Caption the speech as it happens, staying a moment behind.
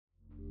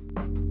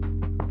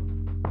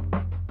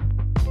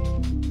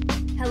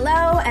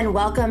Hello and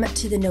welcome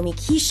to the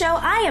Nomiki Show.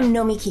 I am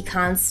Nomiki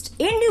Const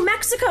in New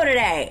Mexico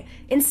today,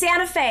 in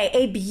Santa Fe,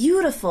 a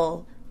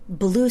beautiful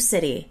blue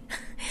city.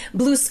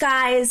 Blue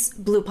skies,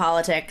 blue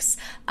politics.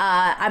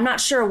 I'm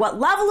not sure what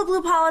level of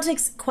blue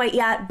politics quite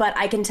yet, but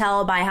I can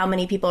tell by how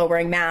many people are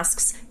wearing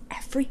masks,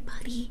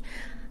 everybody,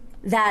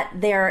 that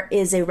there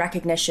is a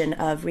recognition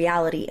of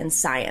reality and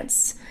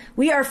science.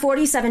 We are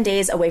 47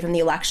 days away from the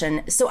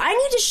election, so I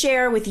need to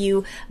share with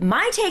you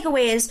my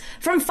takeaways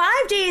from 5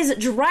 days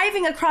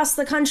driving across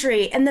the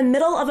country in the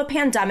middle of a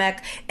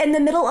pandemic, in the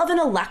middle of an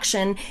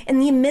election, in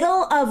the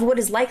middle of what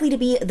is likely to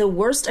be the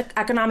worst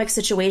economic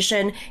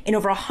situation in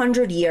over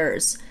 100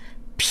 years.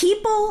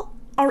 People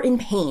are in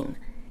pain.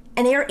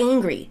 And they are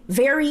angry,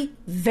 very,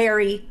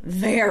 very,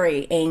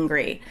 very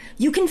angry.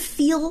 You can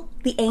feel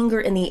the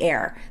anger in the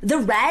air. The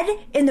red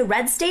in the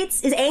red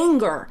states is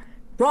anger,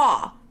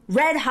 raw,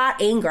 red hot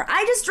anger.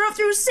 I just drove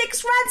through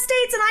 6 red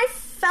states and I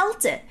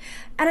felt it.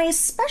 And I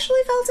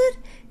especially felt it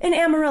in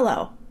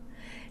Amarillo.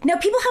 Now,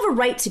 people have a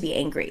right to be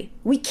angry.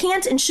 We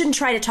can't and shouldn't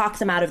try to talk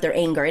them out of their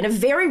anger. In a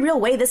very real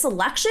way, this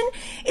election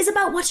is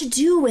about what to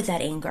do with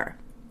that anger.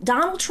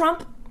 Donald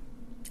Trump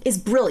is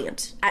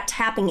brilliant at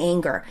tapping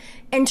anger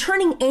and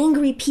turning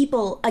angry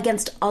people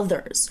against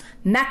others.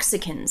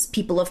 Mexicans,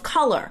 people of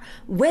color,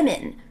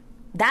 women.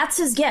 That's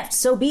his gift,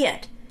 so be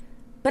it.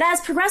 But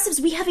as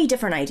progressives, we have a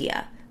different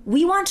idea.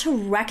 We want to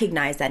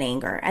recognize that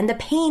anger and the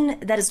pain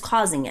that is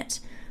causing it.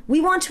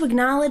 We want to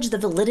acknowledge the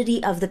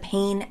validity of the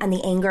pain and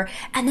the anger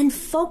and then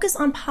focus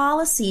on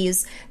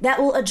policies that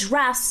will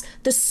address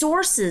the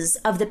sources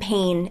of the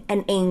pain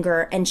and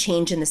anger and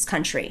change in this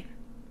country.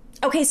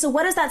 Okay, so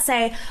what does that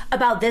say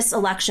about this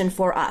election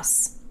for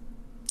us?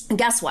 And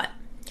guess what?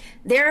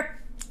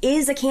 There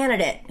is a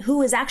candidate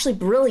who is actually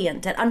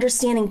brilliant at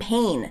understanding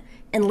pain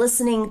and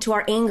listening to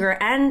our anger.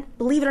 And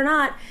believe it or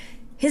not,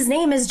 his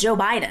name is Joe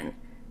Biden.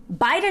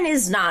 Biden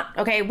is not,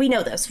 okay, we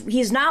know this.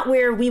 He's not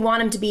where we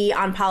want him to be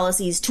on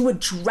policies to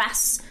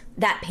address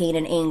that pain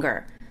and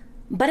anger.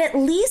 But at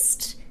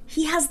least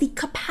he has the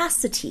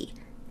capacity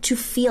to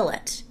feel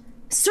it.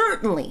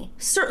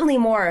 Certainly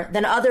more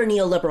than other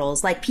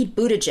neoliberals like Pete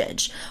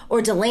Buttigieg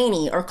or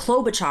Delaney or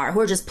Klobuchar,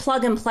 who are just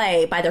plug and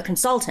play by their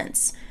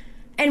consultants.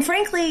 And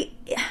frankly,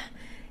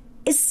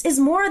 is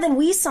more than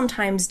we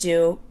sometimes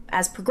do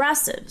as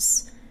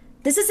progressives.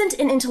 This isn't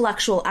an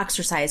intellectual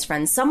exercise,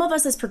 friends. Some of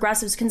us as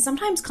progressives can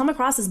sometimes come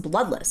across as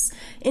bloodless,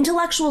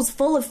 intellectuals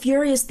full of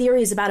furious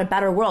theories about a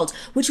better world,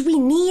 which we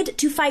need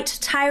to fight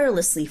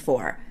tirelessly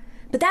for.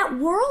 But that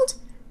world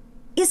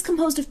is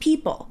composed of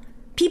people.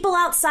 People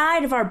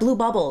outside of our blue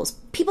bubbles,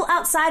 people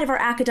outside of our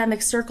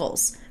academic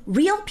circles,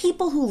 real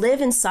people who live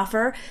and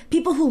suffer,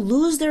 people who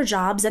lose their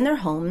jobs and their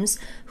homes,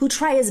 who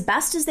try as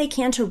best as they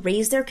can to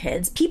raise their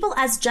kids, people,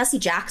 as Jesse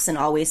Jackson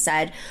always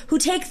said, who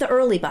take the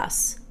early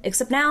bus,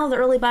 except now the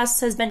early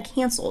bus has been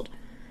canceled.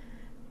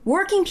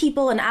 Working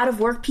people and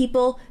out-of-work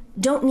people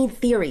don't need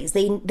theories.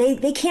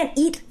 They can't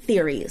eat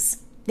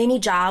theories. They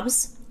need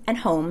jobs and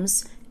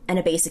homes and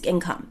a basic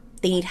income.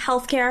 They need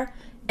healthcare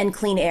and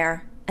clean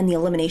air and the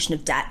elimination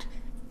of debt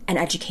and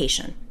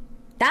education.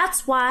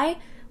 That's why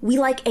we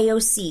like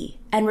AOC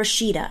and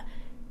Rashida.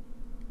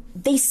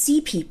 They see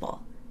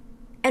people.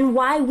 And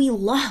why we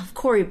love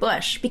Cori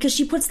Bush, because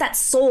she puts that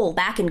soul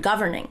back in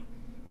governing.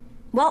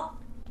 Well,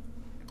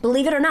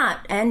 believe it or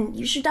not, and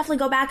you should definitely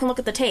go back and look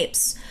at the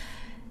tapes,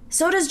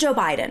 so does Joe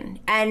Biden.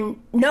 And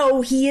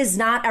no, he is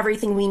not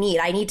everything we need.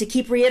 I need to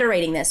keep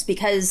reiterating this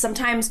because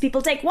sometimes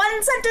people take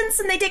one sentence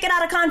and they take it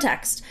out of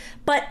context.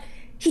 But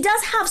he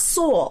does have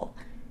soul.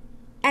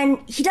 And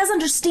he does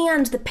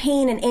understand the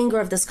pain and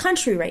anger of this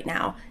country right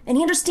now. And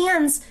he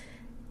understands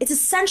its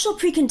essential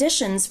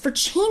preconditions for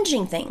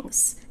changing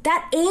things.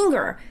 That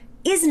anger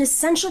is an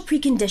essential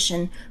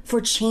precondition for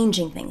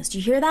changing things. Do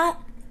you hear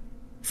that?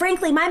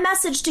 Frankly, my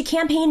message to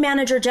campaign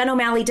manager Jen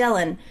O'Malley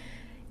Dillon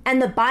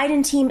and the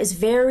Biden team is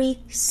very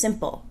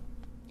simple.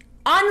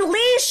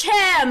 Unleash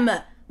him!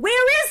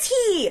 Where is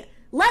he?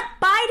 Let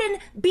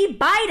Biden be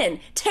Biden.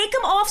 Take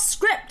him off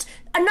script.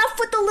 Enough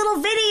with the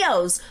little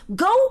videos.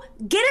 Go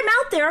get him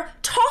out there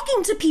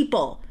talking to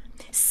people.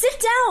 Sit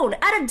down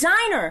at a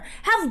diner.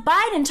 Have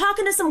Biden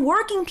talking to some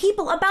working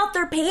people about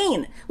their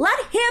pain. Let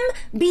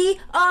him be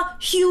a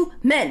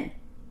human.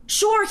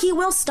 Sure, he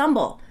will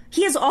stumble.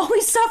 He has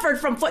always suffered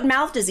from foot and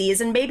mouth disease,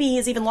 and maybe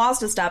he's even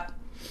lost a step.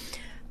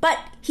 But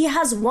he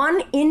has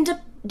one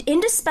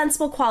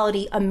indispensable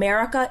quality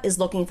America is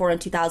looking for in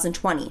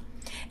 2020.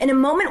 In a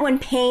moment when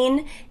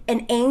pain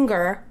and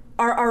anger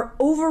are our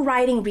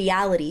overriding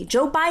reality,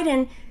 Joe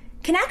Biden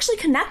can actually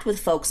connect with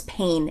folks'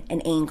 pain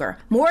and anger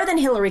more than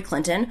Hillary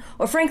Clinton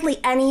or frankly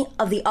any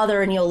of the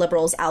other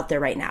neoliberals out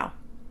there right now.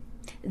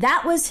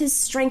 That was his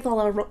strength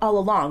all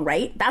along,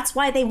 right? That's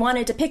why they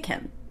wanted to pick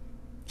him.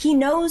 He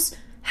knows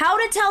how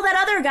to tell that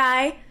other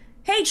guy,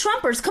 hey,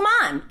 Trumpers, come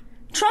on.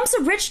 Trump's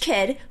a rich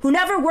kid who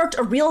never worked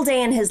a real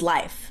day in his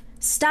life.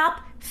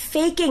 Stop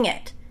faking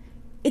it.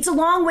 It's a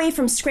long way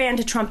from Scranton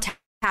to Trump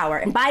Tower,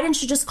 and Biden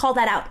should just call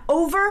that out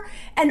over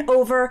and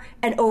over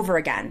and over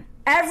again,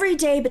 every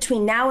day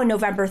between now and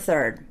November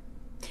 3rd.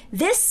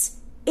 This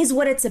is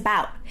what it's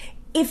about.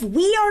 If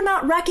we are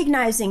not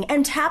recognizing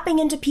and tapping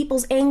into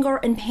people's anger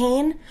and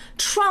pain,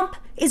 Trump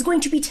is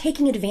going to be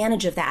taking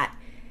advantage of that.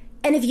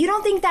 And if you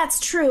don't think that's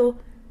true,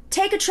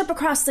 take a trip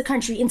across the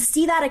country and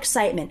see that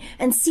excitement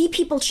and see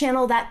people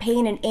channel that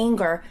pain and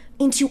anger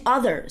into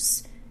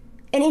others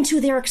and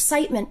into their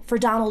excitement for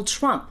Donald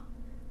Trump,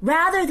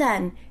 rather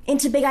than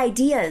into big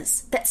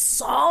ideas that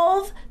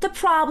solve the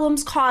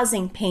problems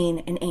causing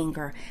pain and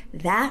anger.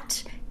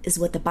 That is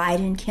what the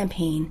Biden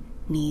campaign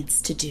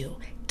needs to do.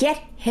 Get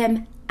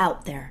him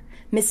out there.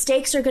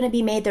 Mistakes are going to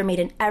be made. They're made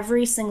in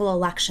every single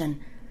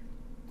election.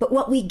 But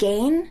what we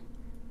gain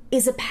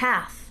is a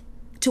path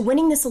to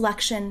winning this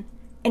election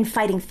and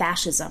fighting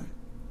fascism.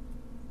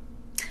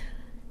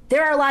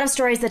 There are a lot of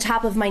stories at the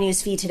top of my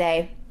news feed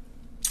today.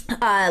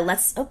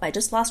 I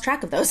just lost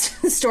track of those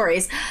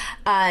stories.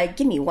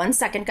 Give me 1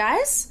 second,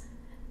 guys.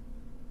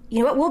 You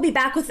know what? We'll be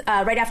back with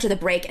right after the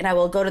break, and I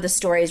will go to the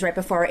stories right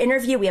before our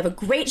interview. We have a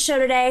great show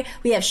today.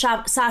 We have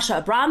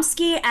Sasha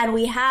Abramsky, and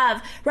we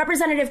have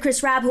Representative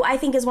Chris Rabb, who I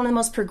think is one of the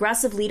most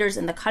progressive leaders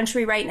in the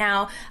country right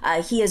now.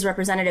 He is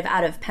representative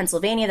out of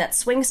Pennsylvania, that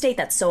swing state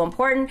that's so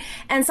important.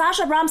 And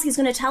Sasha Abramsky is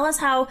going to tell us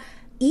how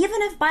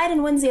even if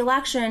Biden wins the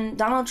election,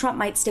 Donald Trump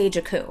might stage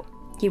a coup.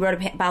 He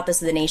wrote about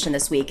this in The Nation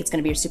this week. It's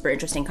going to be a super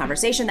interesting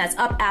conversation. That's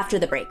up after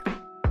the break.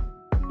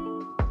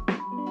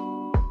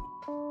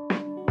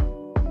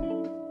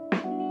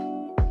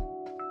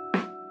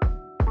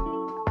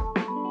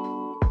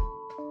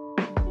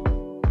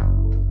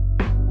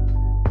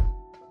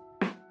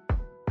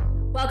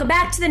 Welcome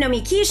back to the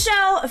Nomi Key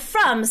Show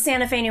from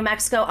Santa Fe, New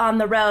Mexico, on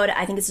the road.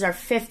 I think this is our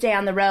 5th day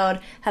on the road.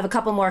 Have a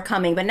couple more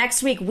coming, but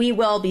next week we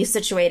will be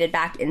situated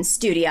back in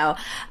studio.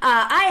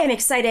 I am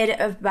excited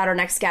about our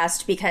next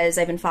guest because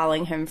I've been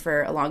following him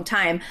for a long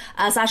time.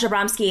 Sasha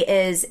Abramsky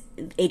is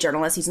a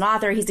journalist. He's an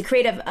author. He's the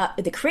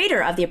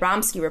creator of the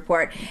Abramsky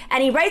Report,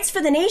 and he writes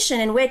for The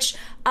Nation, in which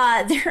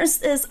there's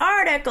this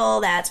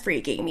article that's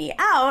freaking me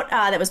out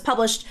that was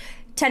published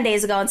 10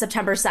 days ago on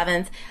September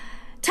 7th,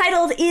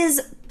 titled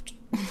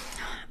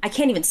I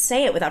can't even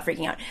say it without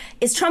freaking out.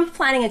 Is Trump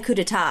planning a coup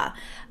d'etat?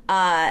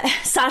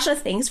 Sasha,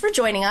 thanks for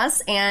joining us.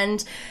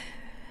 And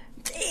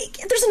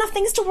there's enough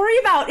things to worry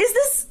about.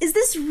 Is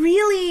this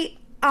really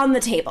on the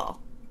table?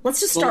 Let's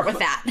just start with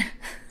that.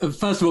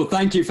 First of all,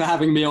 thank you for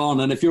having me on.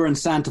 And if you're in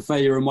Santa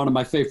Fe, you're in one of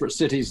my favorite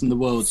cities in the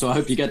world. So I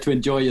hope you get to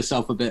enjoy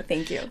yourself a bit.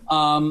 Thank you.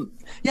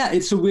 Yeah,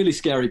 it's a really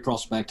scary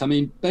prospect. I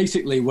mean,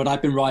 basically what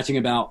I've been writing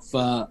about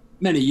for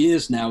many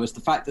years now is the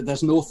fact that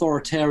there's an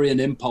authoritarian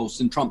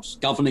impulse in Trump's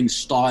governing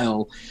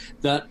style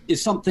that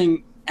is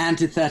something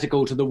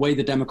antithetical to the way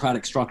the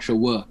democratic structure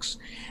works.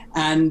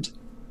 And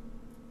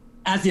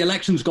as the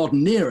election's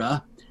gotten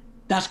nearer,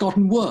 that's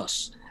gotten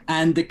worse.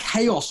 And the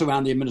chaos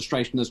around the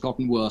administration has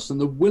gotten worse. And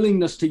the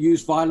willingness to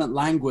use violent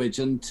language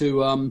and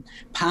to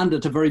pander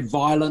to very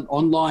violent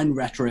online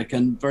rhetoric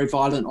and very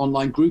violent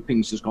online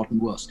groupings has gotten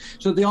worse.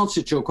 So the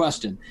answer to your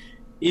question,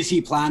 is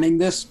he planning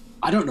this?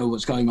 I don't know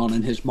what's going on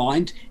in his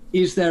mind.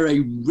 Is there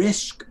a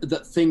risk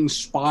that things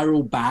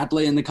spiral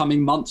badly in the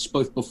coming months,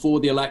 both before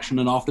the election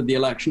and after the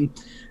election?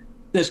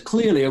 There's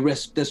clearly a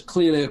risk. There's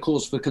clearly a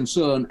cause for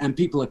concern. And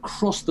people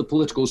across the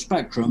political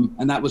spectrum,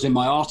 and that was in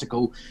my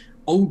article,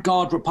 old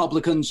guard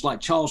Republicans like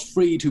Charles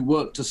Freed, who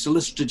worked as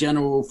Solicitor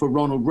General for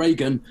Ronald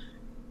Reagan,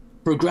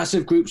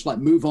 progressive groups like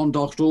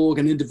MoveOn.org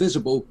and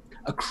Indivisible,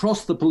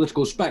 across the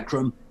political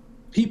spectrum,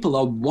 people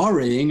are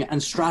worrying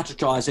and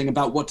strategizing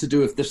about what to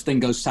do if this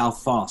thing goes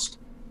south fast.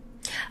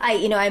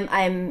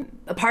 I'm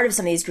a part of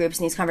some of these groups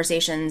and these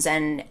conversations,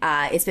 and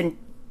it's been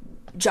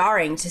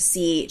jarring to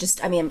see.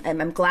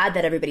 I'm glad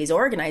that everybody's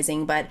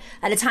organizing, but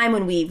at a time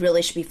when we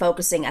really should be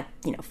focusing at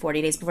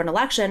 40 days before an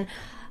election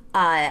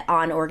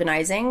on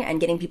organizing and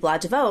getting people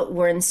out to vote,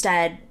 we're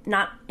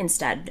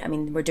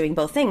we're doing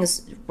both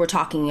things. We're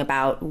talking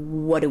about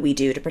what do we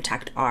do to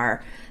protect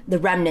the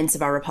remnants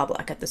of our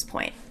republic at this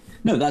point.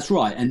 No, that's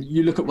right. And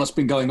you look at what's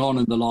been going on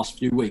in the last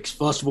few weeks.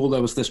 First of all,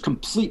 there was this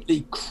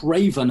completely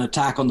craven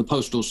attack on the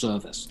Postal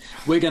Service.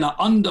 We're going to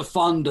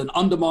underfund and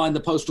undermine the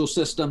postal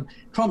system.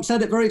 Trump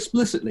said it very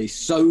explicitly,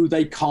 so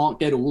they can't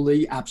get all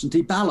the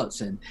absentee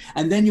ballots in.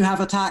 And then you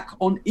have attack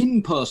on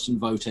in-person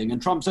voting. And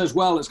Trump says,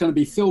 well, it's going to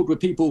be filled with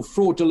people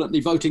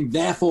fraudulently voting.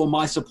 Therefore,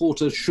 my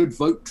supporters should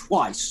vote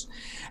twice.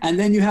 And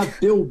then you have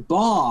Bill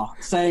Barr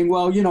saying,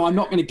 well, I'm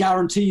not going to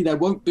guarantee there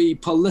won't be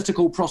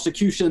political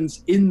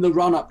prosecutions in the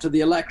run-up to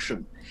the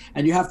election.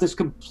 And you have this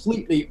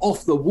completely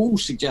off-the-wall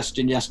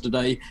suggestion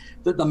yesterday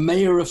that the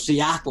mayor of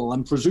Seattle,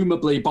 and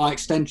presumably by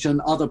extension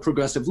other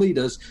progressive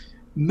leaders,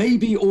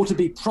 maybe ought to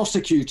be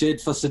prosecuted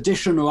for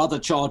sedition or other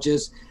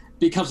charges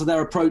because of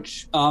their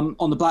approach on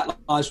the Black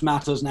Lives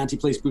Matters and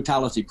anti-police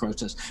brutality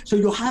protests. So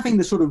you're having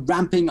this sort of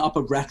ramping up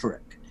of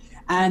rhetoric.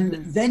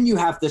 And then you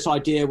have this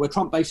idea where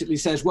Trump basically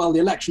says, well, the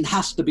election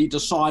has to be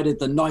decided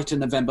the night of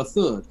November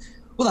 3rd.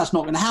 Well, that's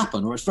not going to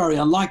happen, or it's very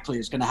unlikely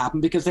it's going to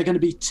happen, because there are going to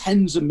be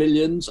tens of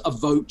millions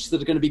of votes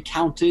that are going to be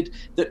counted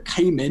that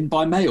came in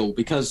by mail,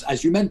 because,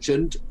 as you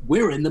mentioned,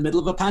 we're in the middle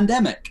of a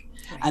pandemic.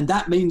 And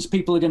that means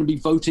people are going to be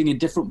voting in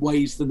different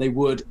ways than they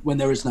would when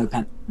there is no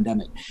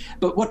pandemic.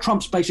 But what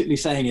Trump's basically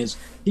saying is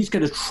he's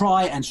going to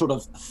try and sort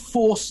of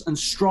force and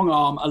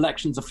strong-arm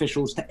elections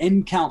officials to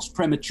end counts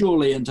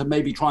prematurely and to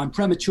maybe try and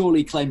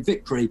prematurely claim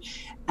victory,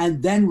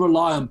 and then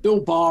rely on Bill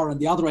Barr and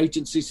the other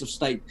agencies of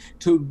state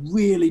to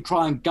really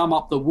try and gum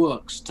up the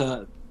works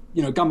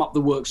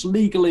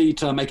legally,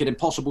 to make it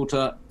impossible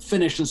to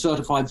finish and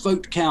certify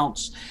vote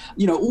counts,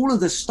 all of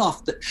this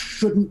stuff that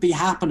shouldn't be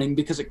happening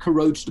because it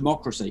corrodes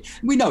democracy.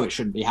 We know it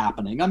shouldn't be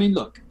happening. I mean,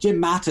 look,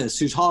 Jim Mattis,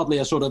 who's hardly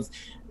a sort of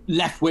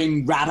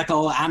left-wing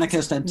radical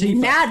anarchist Antifa.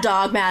 Mad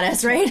Dog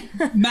Mattis,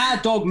 right?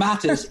 Mad Dog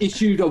Mattis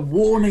issued a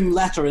warning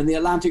letter in the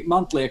Atlantic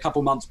Monthly a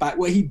couple months back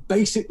where he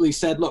basically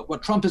said, look,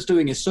 what Trump is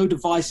doing is so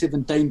divisive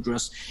and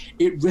dangerous,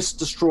 it risks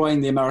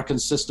destroying the American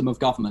system of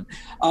government.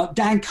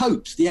 Dan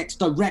Coats, the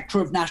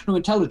ex-director of national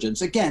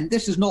intelligence, again,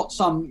 this is not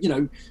some,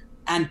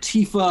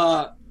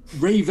 Antifa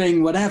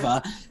raving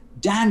whatever.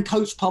 Dan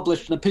Coats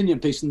published an opinion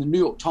piece in the New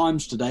York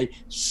Times today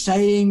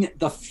saying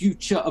the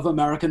future of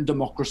American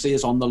democracy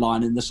is on the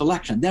line in this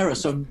election. There are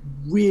some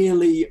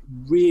really,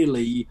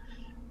 really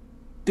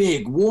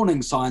big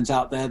warning signs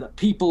out there that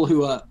people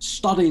who are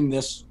studying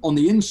this on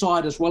the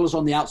inside as well as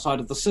on the outside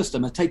of the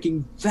system are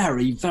taking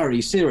very,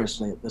 very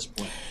seriously at this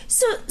point.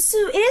 So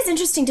it is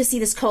interesting to see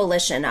this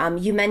coalition.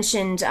 You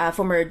mentioned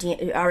former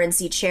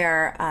RNC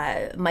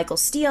chair Michael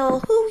Steele,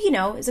 who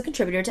is a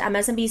contributor to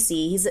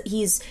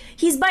MSNBC.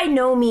 He's by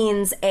no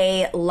means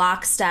a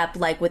lockstep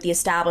like with the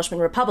establishment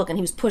Republican.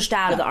 He was pushed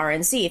out of the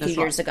RNC a few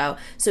years ago.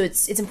 So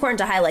it's important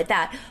to highlight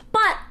that.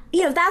 But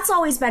that's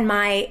always been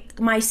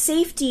my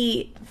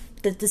safety.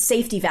 The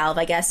safety valve,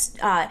 I guess,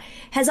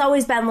 has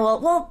always been,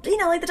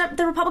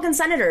 the Republican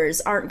senators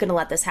aren't going to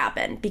let this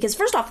happen because,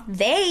 first off,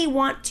 they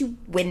want to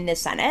win the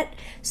Senate.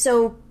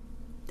 So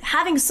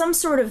having some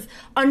sort of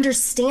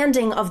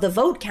understanding of the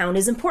vote count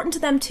is important to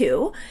them,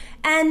 too.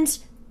 And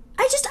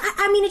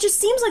it just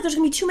seems like there's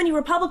going to be too many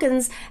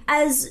Republicans.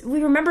 As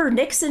we remember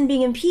Nixon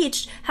being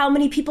impeached, how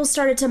many people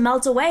started to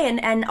melt away,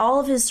 and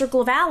all of his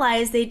circle of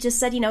allies, they just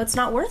said, it's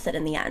not worth it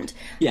in the end.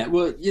 Yeah,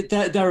 well,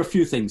 there are a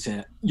few things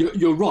here.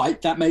 You're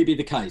right, that may be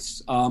the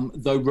case,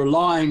 though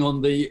relying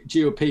on the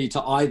GOP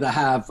to either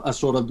have a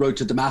sort of road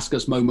to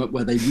Damascus moment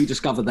where they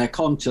rediscover their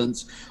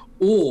conscience,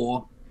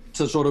 or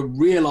to sort of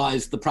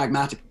realize the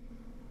pragmatic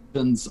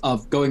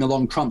of going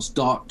along Trump's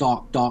dark,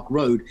 dark, dark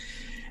road.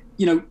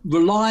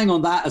 Relying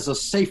on that as a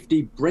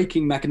safety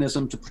braking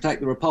mechanism to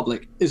protect the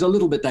Republic is a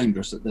little bit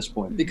dangerous at this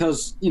point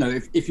because,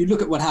 if you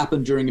look at what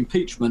happened during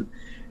impeachment,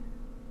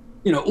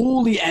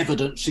 all the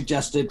evidence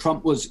suggested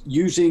Trump was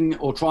using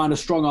or trying to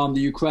strong-arm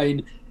the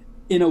Ukraine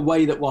in a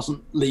way that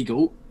wasn't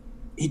legal.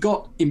 He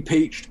got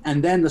impeached,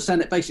 and then the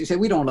Senate basically said,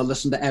 we don't want to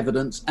listen to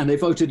evidence, and they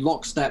voted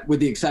lockstep,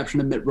 with the exception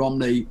of Mitt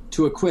Romney,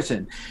 to acquit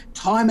him.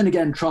 Time and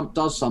again, Trump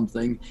does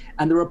something,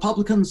 and the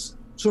Republicans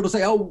sort of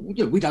say,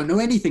 we don't know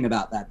anything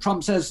about that.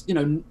 Trump says,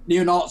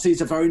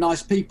 neo-Nazis are very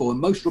nice people. And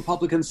most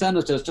Republican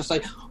senators just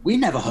say, we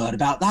never heard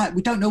about that.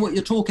 We don't know what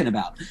you're talking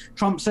about.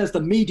 Trump says the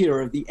media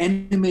are the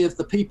enemy of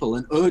the people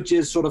and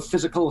urges sort of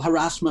physical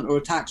harassment or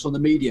attacks on the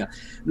media.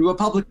 And the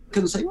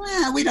Republicans say,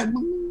 well, we don't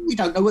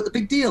know what the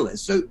big deal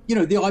is. So,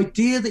 the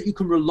idea that you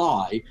can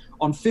rely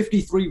on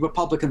 53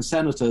 Republican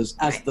senators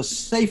as the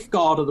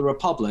safeguard of the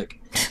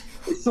Republic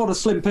is sort of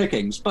slim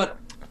pickings. But,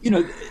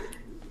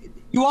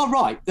 you are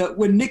right that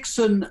when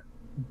Nixon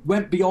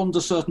went beyond a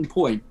certain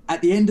point,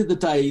 at the end of the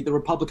day, the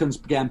Republicans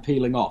began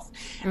peeling off.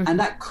 Mm-hmm. And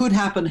that could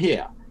happen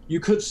here. You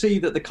could see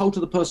that the cult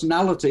of the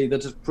personality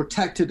that has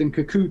protected and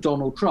cocooned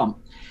Donald Trump,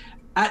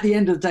 at the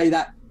end of the day,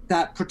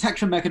 that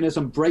protection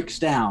mechanism breaks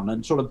down,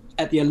 and sort of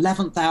at the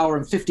 11th hour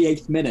and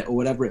 58th minute or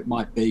whatever it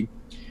might be,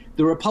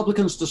 the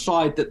Republicans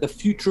decide that the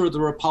future of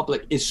the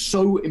Republic is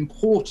so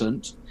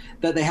important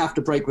that they have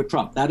to break with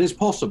Trump. That is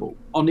possible.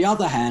 On the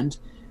other hand,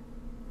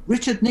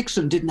 Richard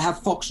Nixon didn't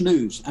have Fox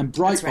News and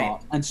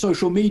Breitbart and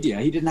social media.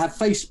 He didn't have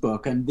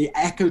Facebook and the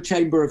echo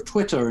chamber of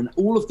Twitter and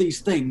all of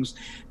these things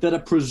that are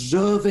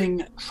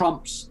preserving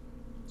Trump's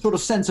sort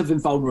of sense of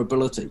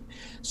invulnerability.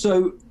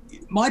 So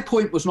my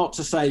point was not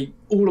to say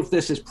all of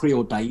this is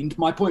preordained.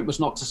 My point was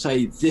not to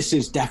say this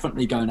is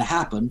definitely going to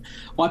happen.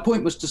 My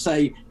point was to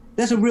say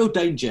there's a real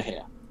danger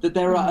here, that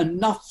there are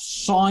enough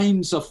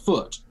signs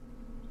afoot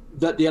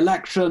that the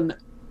election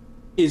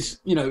is,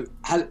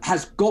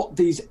 has got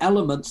these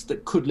elements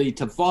that could lead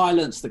to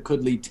violence, that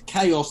could lead to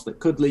chaos, that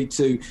could lead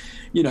to,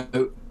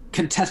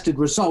 contested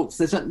results.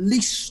 There's at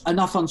least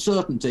enough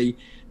uncertainty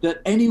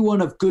that anyone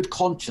of good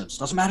conscience,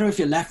 doesn't matter if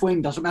you're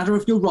left-wing, doesn't matter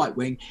if you're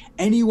right-wing,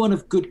 anyone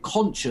of good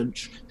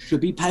conscience should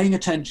be paying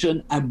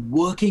attention and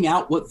working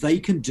out what they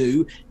can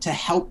do to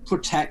help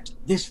protect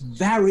this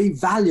very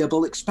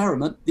valuable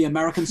experiment, the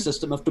American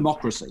system of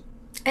democracy.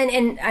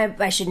 And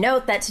I should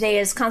note that today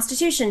is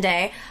Constitution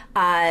Day.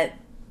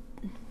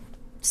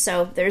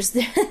 So there's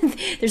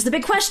the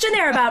big question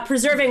there about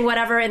preserving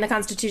whatever in the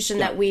Constitution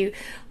that we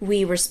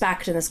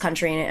respect in this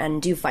country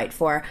and do fight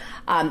for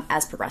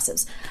as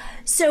progressives.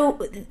 So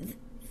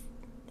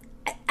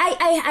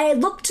I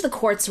look to the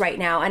courts right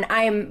now, and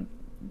I am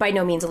by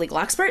no means a legal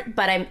expert,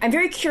 but I'm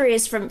very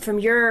curious from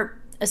your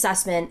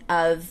assessment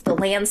of the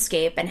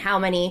landscape and how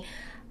many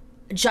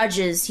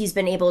judges he's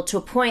been able to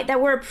appoint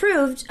that were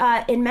approved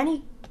in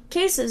many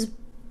cases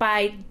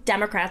by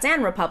Democrats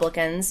and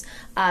Republicans,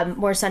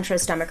 more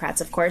centrist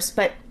Democrats, of course.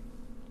 But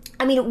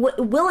I mean,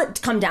 will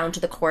it come down to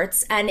the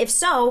courts? And if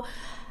so,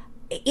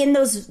 in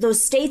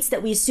those states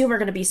that we assume are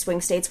going to be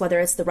swing states, whether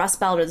it's the Rust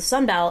Belt or the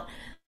Sun Belt,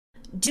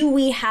 do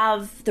we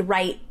have the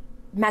right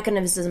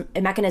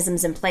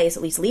mechanisms in place,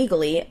 at least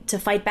legally, to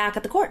fight back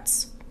at the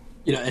courts?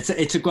 You know,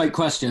 it's a great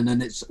question,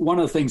 and it's one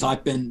of the things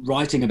I've been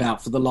writing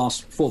about for the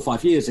last 4 or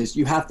 5 years is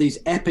you have these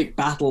epic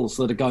battles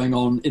that are going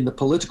on in the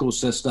political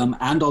system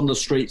and on the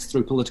streets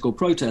through political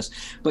protest,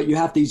 but you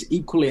have these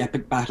equally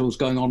epic battles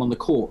going on the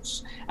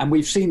courts. And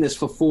we've seen this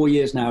for 4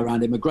 years now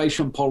around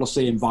immigration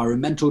policy,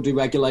 environmental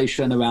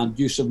deregulation, around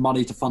use of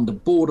money to fund a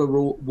border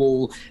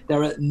wall.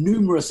 There are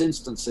numerous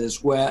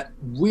instances where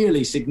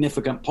really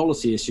significant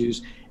policy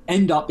issues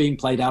end up being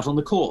played out on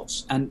the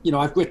courts. And, you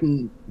know, I've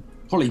written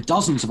probably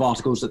dozens of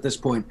articles at this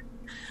point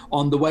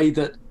on the way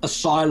that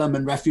asylum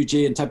and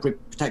refugee and temporary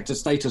protected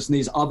status and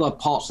these other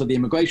parts of the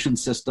immigration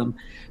system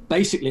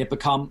basically have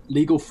become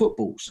legal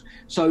footballs.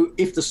 So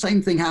if the same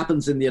thing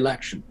happens in the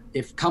election,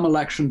 if come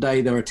election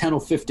day there are 10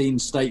 or 15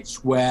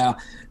 states where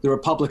the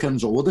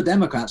Republicans or the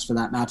Democrats for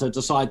that matter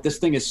decide this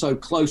thing is so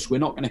close we're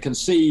not going to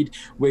concede,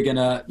 we're going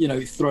to, you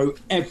know, throw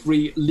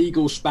every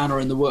legal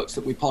spanner in the works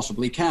that we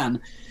possibly can,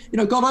 you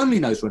know, God only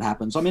knows what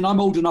happens. I mean, I'm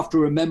old enough to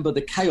remember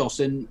the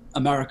chaos in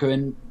America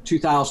in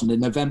 2000,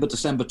 in November,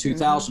 December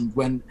 2000,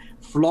 when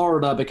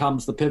Florida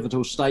becomes the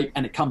pivotal state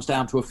and it comes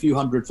down to a few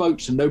hundred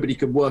votes and nobody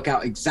could work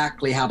out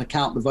exactly how to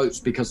count the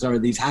votes because there are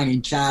these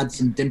hanging chads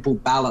and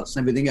dimpled ballots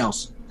and everything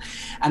else.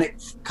 And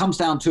it comes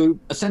down to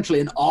essentially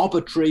an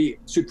arbitrary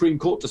Supreme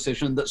Court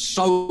decision that's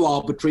so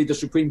arbitrary the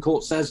Supreme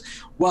Court says,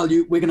 well,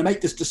 we're going to make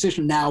this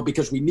decision now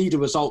because we need a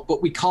result,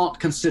 but we can't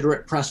consider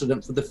it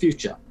precedent for the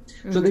future.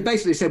 So they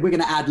basically said, we're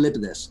going to ad lib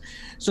this.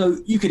 So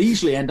you could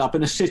easily end up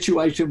in a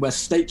situation where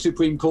state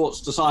Supreme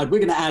Courts decide we're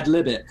going to ad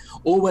lib it,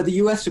 or where the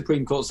US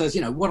Supreme Court says, you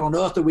know, what on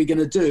earth are we going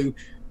to do?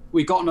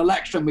 We got an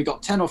election, we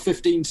got 10 or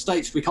 15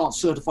 states, we can't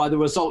certify the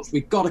results,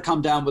 we've got to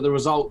come down with a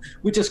result,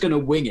 we're just going to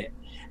wing it.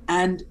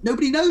 And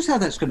nobody knows how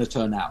that's going to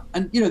turn out.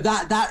 And, you know,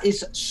 that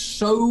is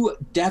so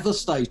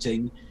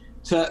devastating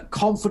to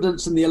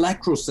confidence in the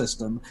electoral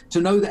system, to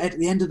know that at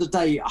the end of the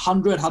day,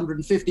 100,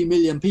 150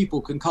 million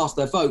people can cast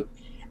their vote.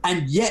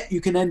 And yet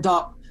you can end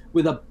up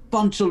with a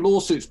bunch of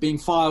lawsuits being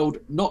filed,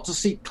 not to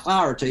seek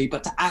clarity,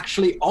 but to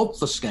actually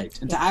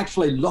obfuscate and to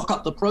actually lock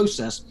up the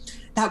process.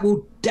 That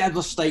will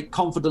devastate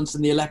confidence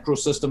in the electoral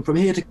system from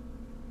here to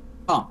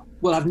come.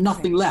 We'll have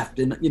nothing left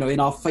in, you know,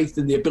 in our faith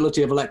in the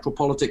ability of electoral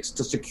politics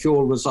to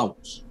secure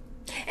results.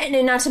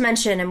 And not to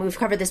mention, and we've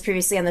covered this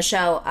previously on the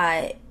show,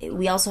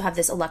 we also have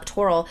this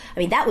electoral. I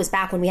mean, that was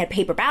back when we had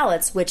paper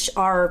ballots, which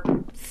are,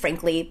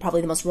 frankly,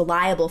 probably the most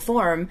reliable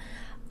form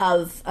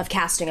of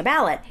casting a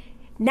ballot.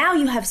 Now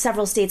you have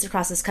several states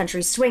across this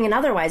country swinging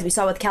otherwise. We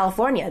saw with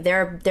California,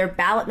 their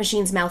ballot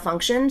machines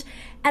malfunctioned,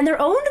 and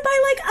they're owned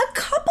by like a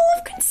couple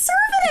of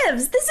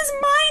conservatives. This is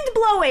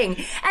mind-blowing.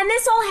 And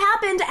this all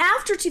happened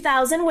after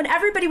 2000 when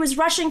everybody was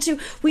rushing to,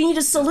 we need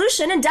a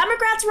solution, and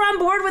Democrats were on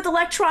board with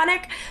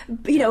electronic,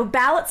 you know,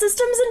 ballot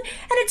systems, and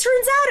it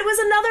turns out it was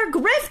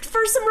another grift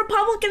for some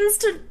Republicans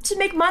to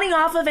make money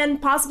off of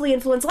and possibly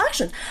influence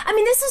elections. I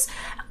mean, this is,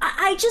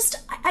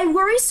 I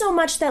worry so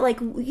much that, like,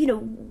 you know,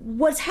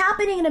 what's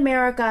happening in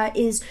America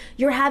is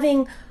you're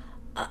having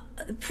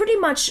pretty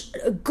much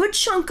a good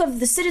chunk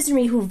of the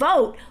citizenry who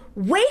vote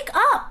wake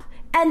up,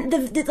 and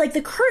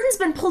the curtain's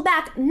been pulled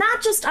back,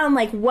 not just on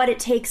like what it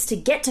takes to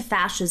get to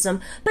fascism,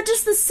 but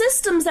just the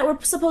systems that were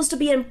supposed to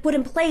be put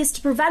in place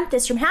to prevent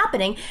this from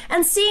happening,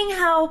 and seeing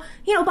how,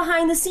 you know,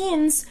 behind the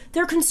scenes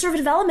their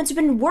conservative elements have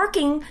been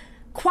working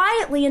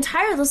quietly and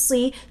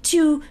tirelessly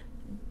to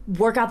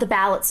work out the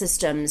ballot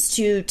systems,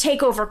 to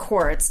take over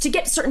courts, to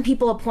get certain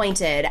people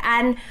appointed,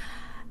 and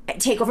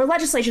take over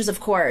legislatures, of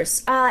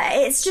course.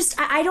 It's just,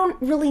 I don't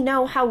really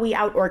know how we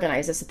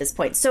out-organize this at this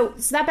point. So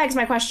that begs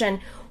my question,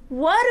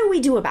 what do we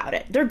do about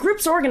it? There are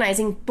groups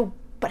organizing,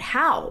 but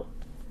how?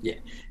 Yeah,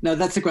 no,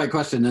 that's a great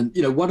question. And,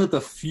 you know, one of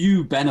the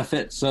few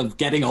benefits of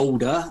getting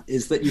older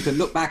is that you can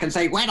look back and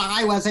say, when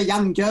I was a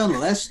young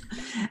journalist,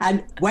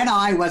 and when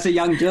I was a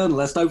young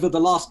journalist over the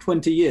last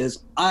 20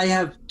 years, I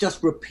have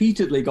just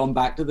repeatedly gone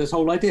back to this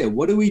whole idea.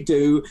 What do we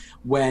do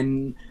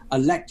when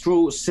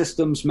electoral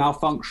systems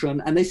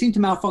malfunction? And they seem to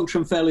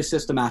malfunction fairly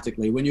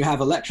systematically. When you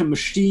have election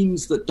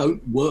machines that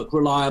don't work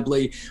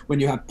reliably, when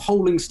you have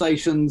polling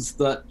stations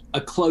that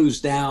are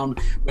closed down,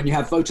 when you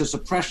have voter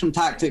suppression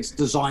tactics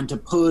designed to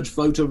purge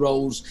voter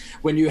rolls,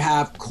 when you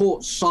have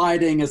courts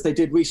siding, as they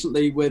did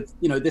recently with,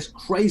 you know, this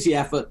crazy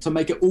effort to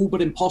make it all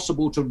but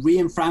impossible to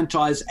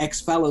re-enfranchise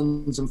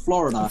ex-felons in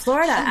Florida.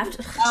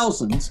 After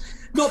thousands,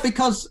 not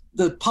because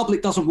the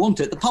public doesn't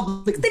want it, the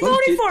public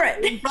voted for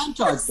it.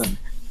 Enfranchise them.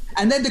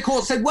 And then the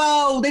court said,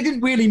 well, they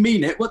didn't really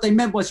mean it. What they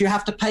meant was you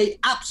have to pay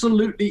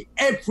absolutely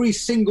every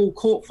single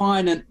court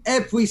fine and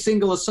every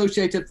single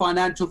associated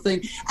financial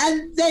thing,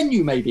 and then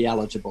you may be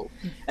eligible.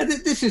 And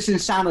this is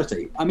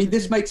insanity. I mean,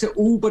 this makes it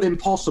all but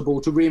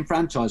impossible to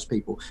re-enfranchise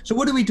people. So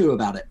what do we do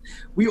about it?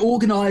 We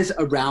organize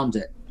around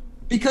it.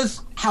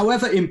 Because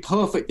however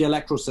imperfect the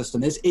electoral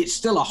system is, it's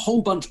still a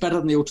whole bunch better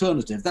than the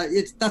alternative.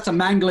 That's a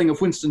mangling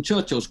of Winston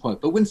Churchill's quote.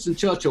 But Winston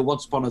Churchill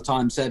once upon a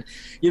time said,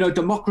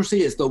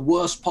 democracy is the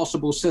worst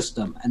possible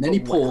system. And then he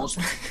paused,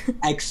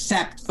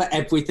 except for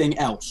everything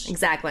else.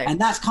 Exactly. And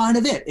that's kind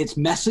of it. It's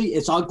messy.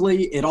 It's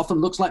ugly. It often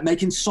looks like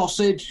making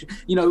sausage.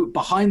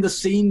 Behind the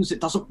scenes, it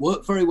doesn't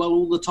work very well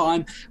all the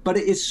time. But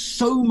it is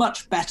so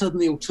much better than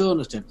the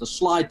alternative. The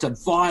slide to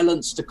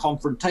violence, to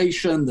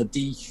confrontation, the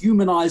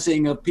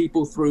dehumanizing of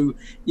people through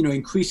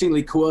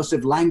increasingly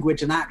coercive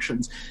language and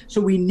actions. So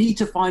we need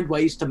to find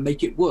ways to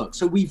make it work.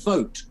 So we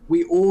vote,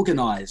 we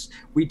organize,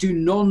 we do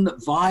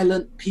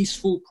non-violent,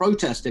 peaceful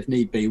protest if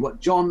need be, what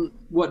John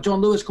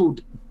Lewis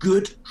called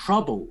good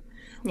trouble.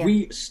 Yeah.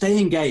 We stay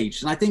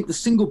engaged. And I think the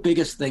single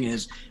biggest thing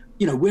is,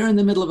 we're in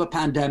the middle of a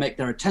pandemic.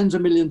 There are tens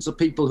of millions of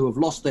people who have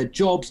lost their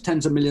jobs,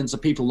 tens of millions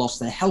of people lost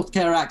their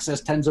healthcare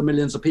access, tens of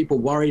millions of people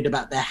worried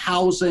about their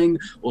housing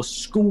or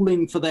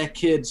schooling for their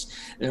kids.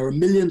 There are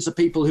millions of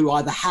people who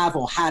either have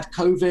or had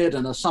COVID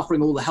and are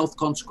suffering all the health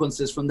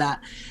consequences from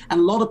that. And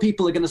a lot of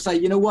people are going to say,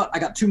 you know what, I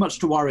got too much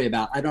to worry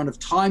about. I don't have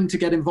time to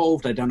get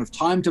involved. I don't have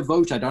time to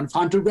vote. I don't have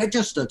time to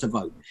register to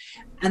vote.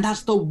 And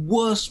that's the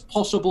worst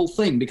possible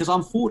thing, because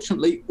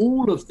unfortunately,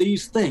 all of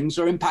these things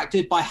are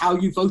impacted by how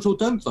you vote or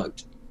don't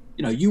vote.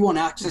 You want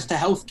access to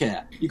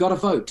healthcare, you got to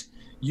vote.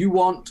 You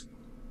want,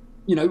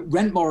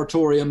 rent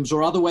moratoriums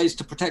or other ways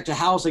to protect your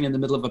housing in the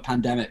middle of a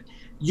pandemic,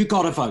 you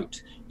got to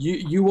vote.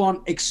 You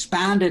want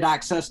expanded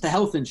access to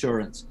health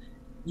insurance,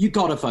 you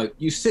got to vote.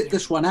 You sit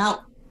this one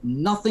out,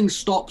 nothing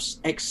stops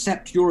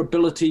except your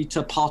ability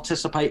to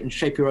participate and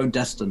shape your own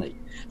destiny.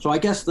 So I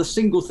guess the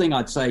single thing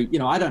I'd say,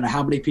 I don't know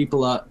how many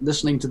people are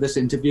listening to this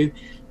interview.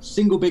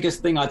 Single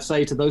biggest thing I'd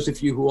say to those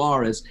of you who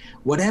are is,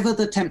 whatever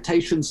the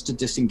temptations to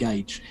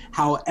disengage,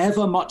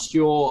 however much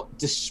you're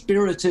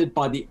dispirited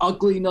by the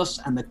ugliness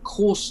and the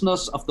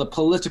coarseness of the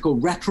political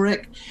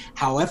rhetoric,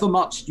 however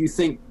much you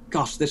think,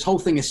 gosh, this whole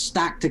thing is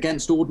stacked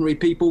against ordinary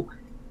people,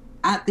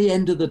 at the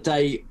end of the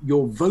day,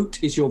 your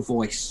vote is your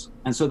voice.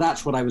 And so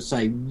that's what I would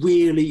say.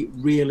 Really,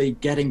 really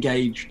get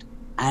engaged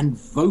and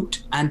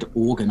vote and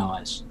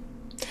organize.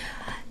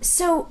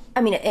 So,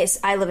 I mean,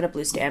 I live in a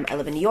blue state. I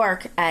live in New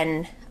York,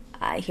 and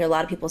I hear a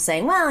lot of people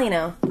saying, well, I'm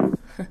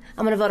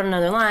going to vote on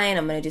another line.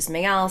 I'm going to do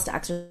something else to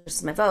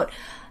exercise my vote.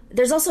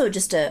 There's also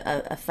just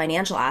a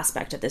financial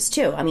aspect of this,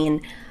 too. I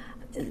mean,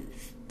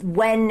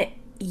 when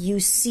you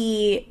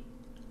see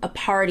a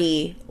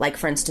party, like,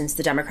 for instance,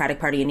 the Democratic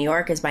Party in New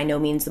York is by no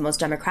means the most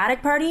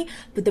democratic party,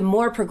 but the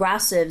more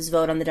progressives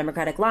vote on the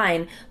Democratic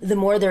line, the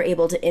more they're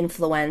able to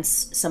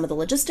influence some of the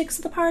logistics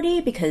of the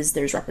party, because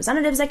there's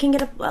representatives that can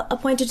get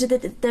appointed to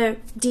the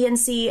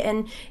DNC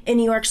in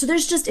New York. So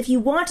there's just, if you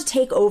want to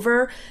take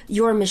over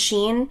your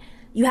machine,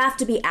 you have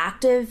to be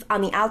active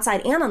on the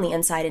outside and on the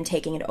inside in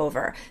taking it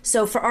over.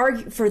 So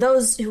for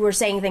those who are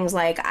saying things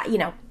like,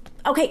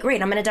 okay,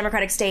 great, I'm in a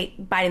Democratic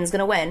state, Biden's going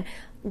to win.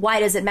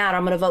 Why does it matter?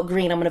 I'm going to vote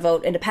Green. I'm going to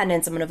vote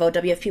Independents. I'm going to vote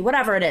WFP,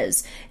 whatever it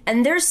is.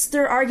 And there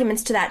are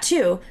arguments to that,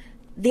 too.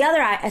 The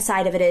other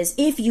side of it is,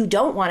 if you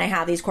don't want to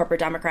have these corporate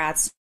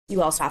Democrats,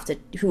 you also have to,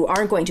 who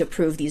aren't going to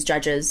approve these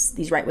judges,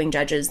 these right-wing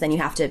judges, then you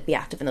have to be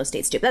active in those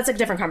states, too. But that's a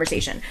different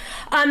conversation.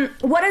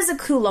 What does a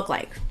coup look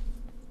like?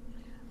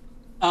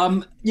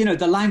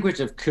 The language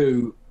of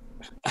coup,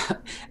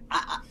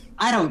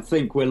 I don't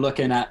think we're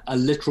looking at a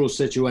literal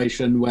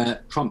situation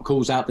where Trump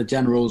calls out the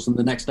generals and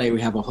the next day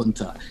we have a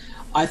junta.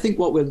 I think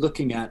what we're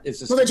looking at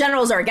is... Well, the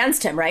generals are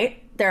against him,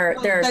 right?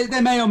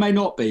 They may or may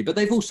not be, but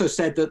they've also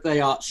said that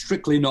they are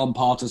strictly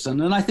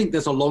nonpartisan. And I think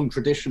there's a long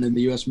tradition in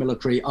the U.S.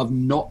 military of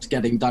not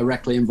getting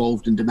directly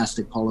involved in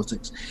domestic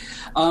politics.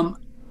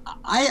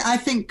 I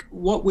think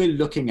what we're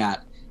looking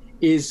at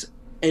is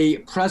a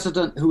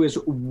president who is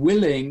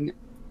willing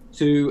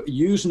to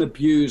use and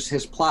abuse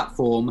his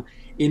platform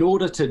in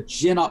order to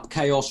gin up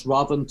chaos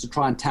rather than to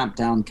try and tamp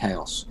down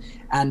chaos,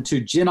 and to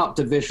gin up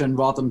division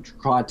rather than to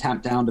try and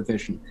tamp down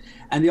division.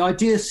 And the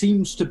idea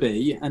seems to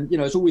be, and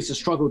it's always a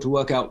struggle to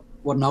work out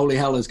what in holy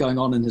hell is going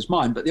on in his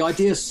mind, but the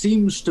idea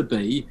seems to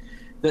be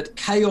that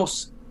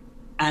chaos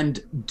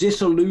and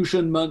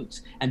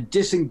disillusionment and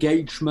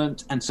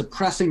disengagement and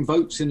suppressing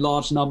votes in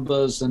large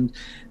numbers and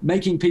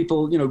making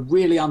people,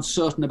 really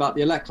uncertain about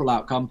the electoral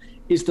outcome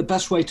is the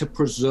best way to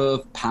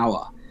preserve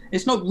power.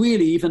 It's not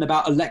really even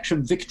about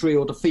election victory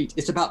or defeat.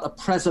 It's about the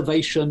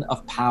preservation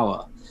of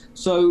power.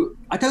 So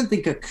I don't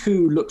think a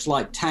coup looks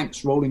like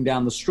tanks rolling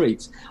down the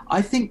streets.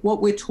 I think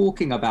what we're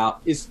talking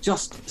about is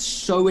just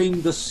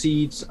sowing the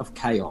seeds of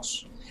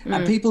chaos.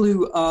 And people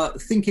who are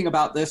thinking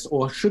about this,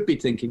 or should be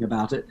thinking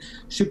about it,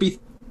 should be,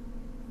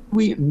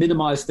 we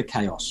minimize the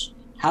chaos?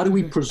 How do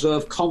we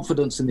preserve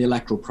confidence in the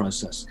electoral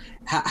process?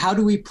 How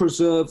do we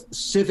preserve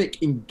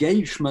civic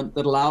engagement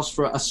that allows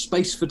for a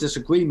space for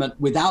disagreement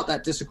without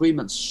that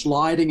disagreement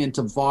sliding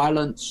into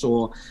violence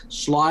or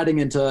sliding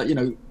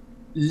into,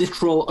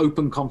 literal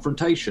open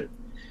confrontation?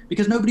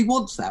 Because nobody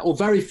wants that, or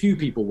very few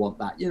people want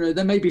that.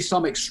 There may be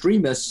some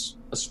extremists,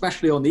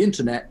 especially on the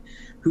internet,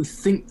 who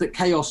think that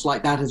chaos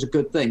like that is a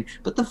good thing.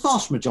 But the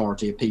vast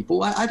majority of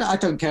people, I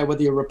don't care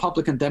whether you're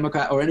Republican,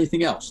 Democrat, or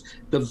anything else,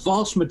 the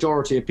vast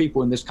majority of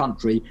people in this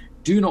country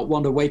do not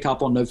want to wake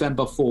up on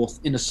November 4th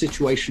in a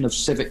situation of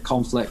civic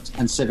conflict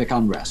and civic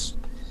unrest.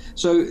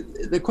 So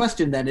the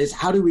question then is,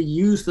 how do we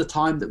use the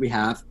time that we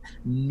have,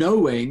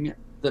 knowing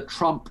that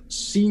Trump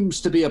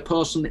seems to be a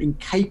person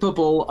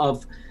incapable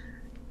of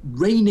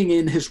reining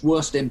in his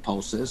worst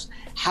impulses?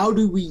 How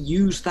do we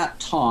use that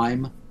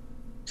time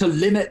to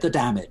limit the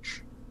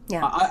damage?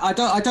 Yeah.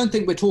 I don't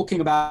think we're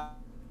talking about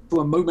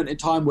a moment in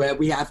time where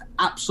we have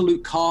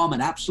absolute calm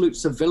and absolute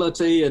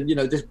civility and,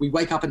 we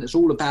wake up and it's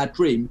all a bad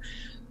dream.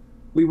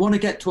 We want to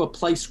get to a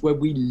place where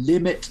we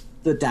limit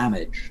the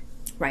damage.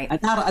 Right.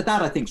 And that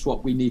I think is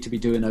what we need to be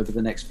doing over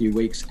the next few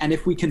weeks. And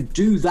if we can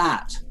do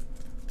that,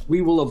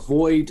 we will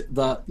avoid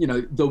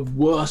the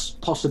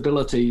worst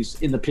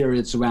possibilities in the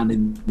period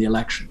surrounding the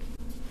election.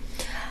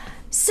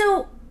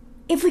 So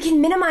if we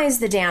can minimize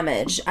the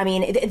damage, I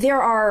mean,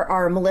 there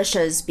are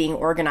militias being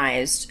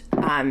organized,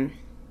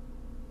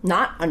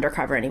 not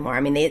undercover anymore.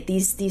 I mean,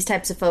 these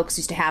types of folks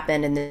used to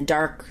happen in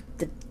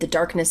the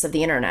darkness of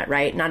the internet,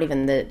 right? Not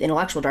even the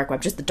intellectual dark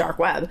web, just the dark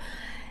web.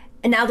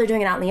 And now they're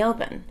doing it out in the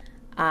open.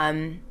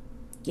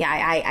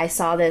 I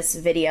saw this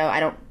video. I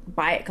don't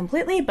buy it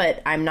completely,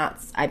 but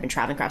I've been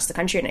traveling across the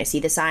country and I see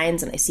the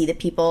signs and I see the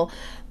people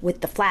with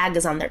the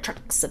flags on their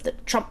trucks of the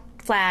Trump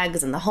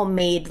flags and the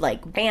homemade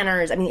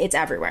banners. I mean, it's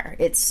everywhere.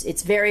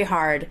 It's very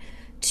hard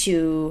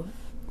to.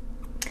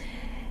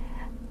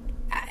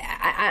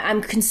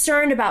 I'm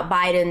concerned about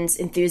Biden's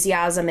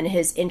enthusiasm and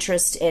his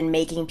interest in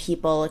making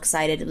people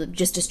excited,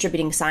 just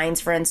distributing signs,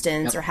 for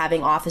instance, or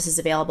having offices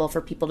available for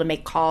people to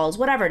make calls,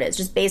 whatever it is,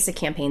 just basic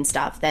campaign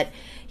stuff that,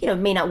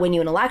 may not win you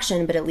an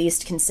election, but at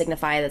least can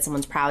signify that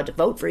someone's proud to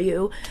vote for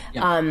you.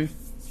 Yeah.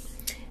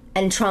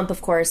 And Trump,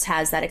 of course,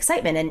 has that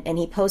excitement. And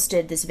he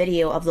posted this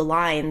video of the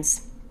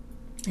lines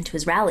into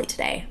his rally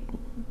today.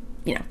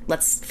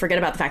 Let's forget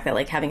about the fact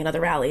that having another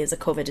rally is a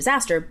COVID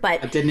disaster.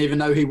 But I didn't even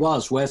know he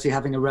was. Where's he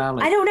having a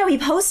rally? I don't know. He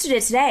posted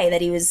it today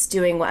that he was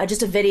doing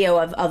just a video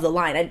of the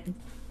line. I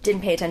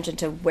didn't pay attention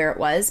to where it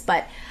was,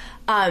 but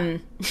I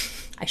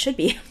should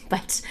be.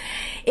 But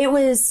it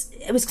was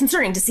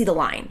concerning to see the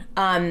line.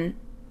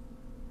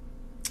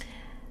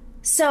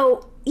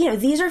 So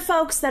these are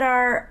folks that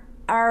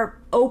are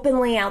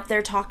openly out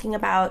there talking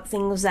about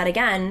things that,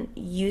 again,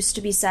 used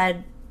to be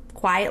said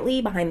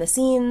quietly behind the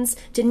scenes.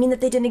 Didn't mean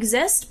that they didn't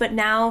exist, but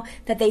now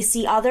that they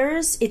see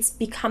others, it's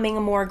becoming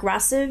more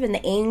aggressive and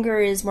the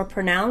anger is more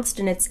pronounced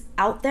and it's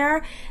out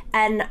there.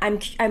 And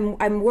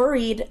I'm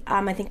worried,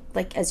 I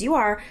think as you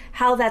are,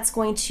 how that's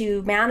going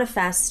to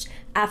manifest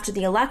after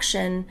the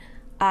election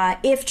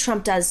if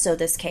Trump does sow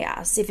this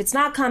chaos. If it's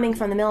not coming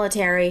from the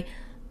military,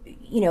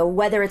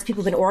 whether it's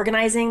people who've been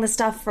organizing the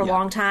stuff for a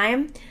long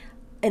time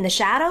in the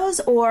shadows,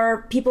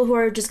 or people who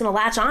are just going to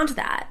latch on to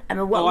that. I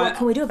mean, what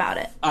can we do about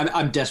it?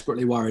 I'm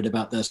desperately worried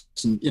about this.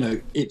 And,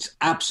 it's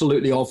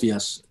absolutely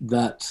obvious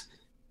that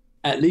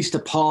at least a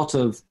part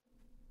of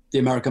the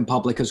American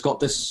public has got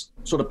this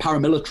sort of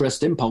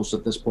paramilitarist impulse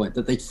at this point,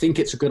 that they think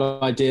it's a good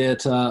idea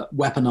to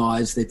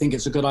weaponize. They think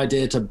it's a good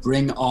idea to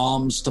bring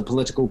arms to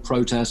political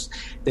protest.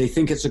 They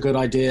think it's a good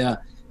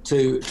idea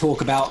to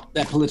talk about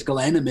their political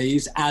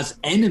enemies as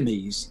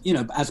enemies,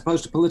 as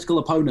opposed to political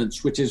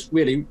opponents, which is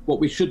really what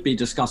we should be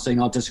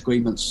discussing our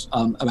disagreements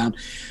around.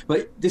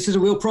 But this is a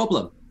real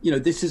problem.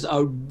 This is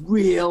a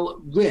real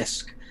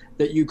risk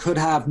that you could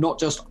have not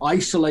just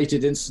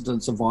isolated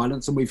incidents of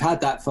violence, and we've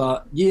had that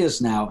for years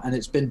now, and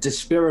it's been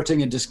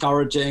dispiriting and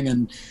discouraging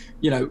and,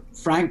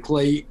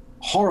 frankly,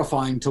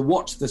 horrifying to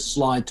watch this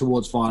slide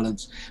towards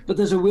violence. But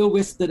there's a real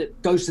risk that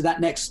it goes to that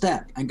next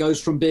step and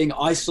goes from being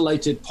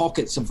isolated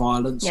pockets of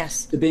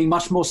violence to being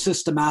much more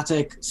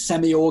systematic,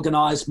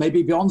 semi-organized,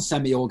 maybe beyond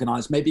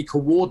semi-organized, maybe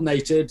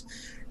coordinated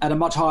at a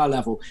much higher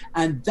level.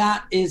 And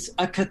that is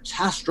a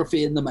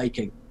catastrophe in the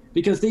making,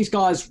 because these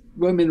guys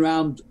roaming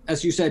around,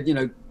 as you said,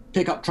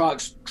 pickup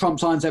trucks, Trump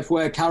signs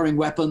everywhere, carrying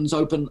weapons,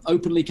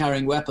 openly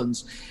carrying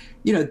weapons.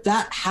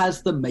 That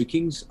has the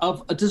makings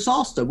of a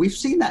disaster. We've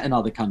seen that in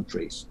other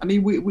countries. I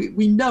mean,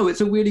 we know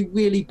it's a really,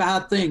 really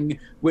bad thing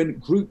when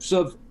groups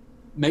of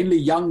mainly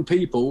young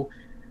people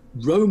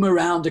roam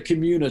around a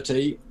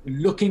community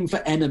looking for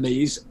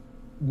enemies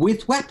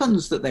with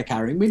weapons that they're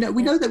carrying. We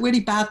know that really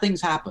bad things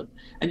happen.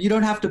 And you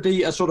don't have to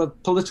be a sort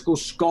of political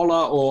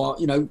scholar or,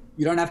 you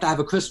don't have to have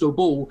a crystal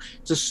ball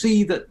to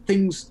see that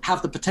things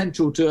have the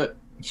potential to,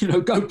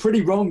 go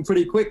pretty wrong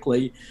pretty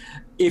quickly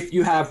if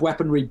you have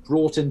weaponry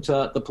brought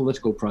into the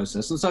political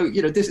process. And so,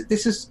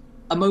 this is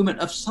a moment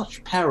of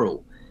such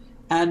peril.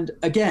 And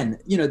again,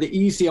 the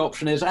easy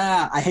option is,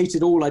 I hate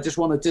it all, I just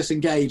want to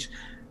disengage.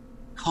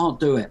 can't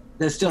do it.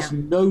 There's just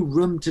no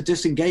room to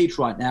disengage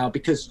right now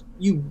because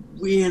you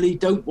really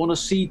don't want to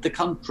cede the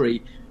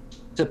country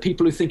to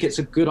people who think it's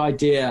a good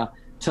idea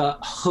to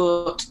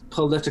hurt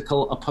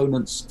political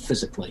opponents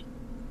physically.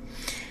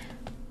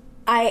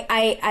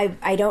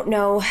 I don't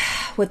know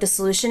what the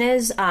solution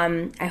is.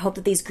 I hope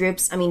that these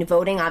groups,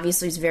 voting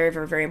obviously is very,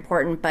 very, very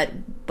important,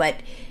 but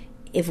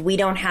if we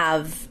don't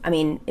have,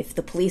 if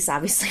the police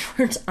obviously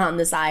weren't on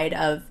the side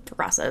of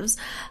progressives,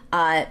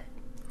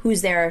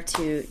 who's there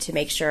to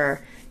make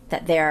sure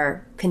that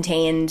they're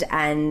contained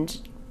and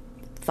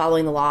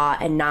following the law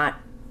and not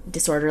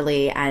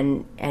disorderly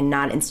and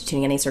not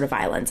instituting any sort of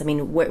violence?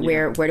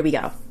 Where do we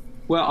go?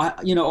 Well,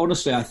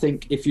 honestly, I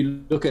think if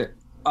you look at,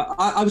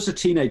 I was a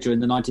teenager in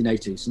the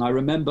 1980s, and I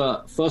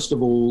remember, first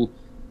of all,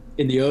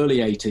 in the early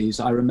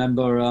 80s, I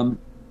remember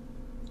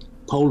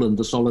Poland,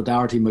 the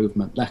Solidarity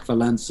movement, Lech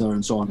Walesa,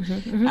 and so on.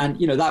 Mm-hmm, mm-hmm.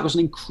 And, that was an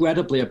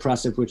incredibly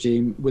oppressive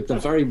regime with the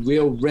very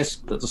real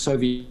risk that the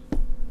Soviets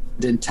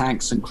in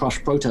tanks and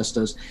crushed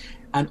protesters,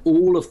 and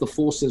all of the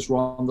forces were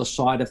on the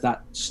side of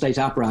that state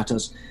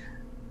apparatus.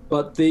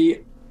 But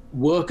the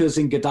workers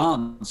in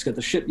Gdansk at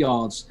the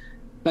shipyards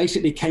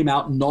basically came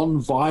out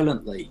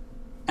non-violently,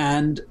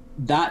 and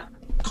that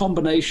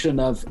combination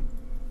of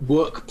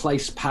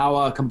workplace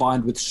power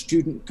combined with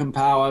student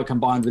power,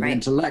 combined with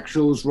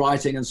intellectuals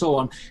writing and so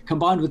on,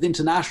 combined with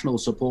international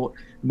support,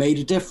 made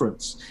a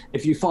difference.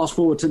 If you fast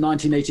forward to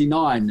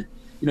 1989,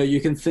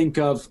 you can think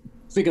of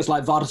figures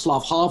like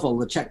Václav Havel,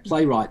 the Czech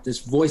playwright, this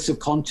voice of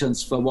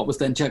conscience for what was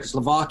then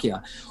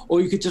Czechoslovakia. Or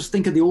you could just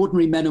think of the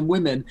ordinary men and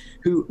women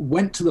who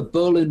went to the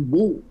Berlin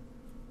Wall,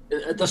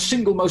 the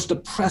single most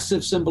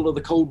oppressive symbol of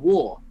the Cold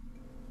War.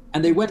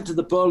 And they went to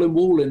the Berlin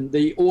Wall in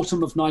the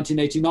autumn of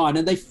 1989,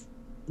 and they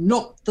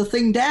knocked the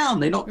thing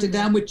down. They knocked it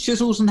down with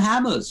chisels and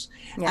hammers.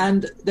 Yeah.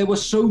 And there were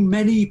so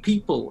many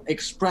people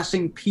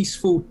expressing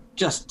peaceful,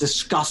 just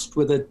disgust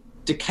with a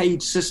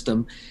decayed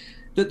system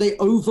that they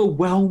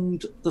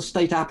overwhelmed the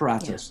state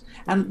apparatus.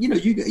 Yeah. And,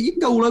 you can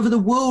go all over the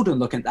world and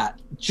look at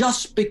that.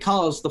 Just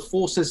because the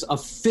forces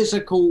of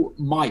physical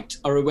might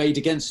are arrayed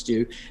against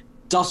you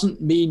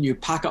doesn't mean you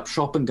pack up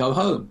shop and go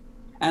home.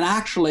 And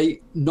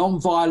actually,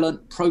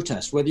 non-violent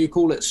protest, whether you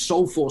call it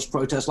soul force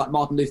protest like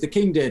Martin Luther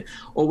King did,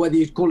 or whether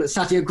you call it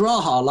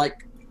satyagraha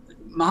like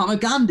Mahatma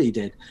Gandhi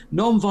did,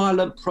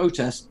 non-violent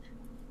protest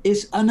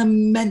is an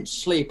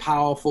immensely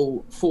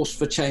powerful force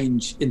for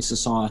change in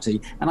society.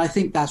 And I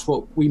think that's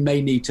what we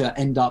may need to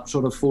end up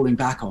sort of falling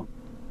back on.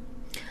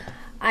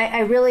 I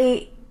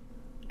really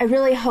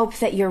hope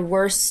that your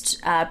worst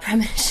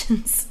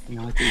premonitions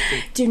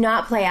do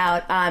not play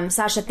out.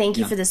 Sasha, thank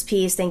you for this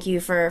piece. Thank you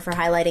for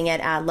highlighting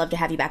it. I'd love to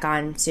have you back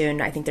on soon.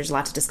 I think there's a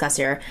lot to discuss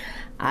here,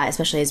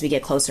 especially as we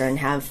get closer and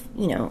have,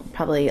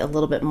 probably a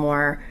little bit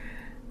more.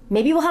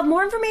 Maybe we'll have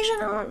more information.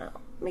 I don't know.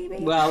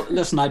 Maybe. Well,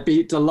 listen, I'd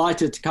be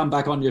delighted to come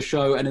back on your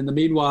show. And in the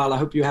meanwhile, I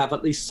hope you have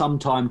at least some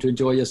time to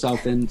enjoy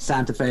yourself in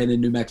Santa Fe and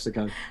in New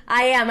Mexico.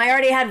 I am. I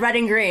already had red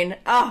and green.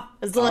 Oh,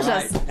 it's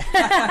delicious.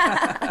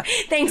 Right.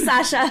 Thanks,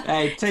 Sasha.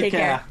 Hey, take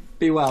care.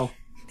 Be well.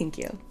 Thank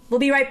you. We'll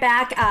be right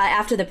back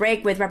after the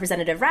break with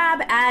Representative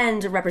Rabb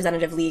and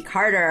Representative Lee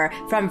Carter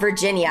from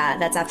Virginia.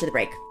 That's after the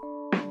break.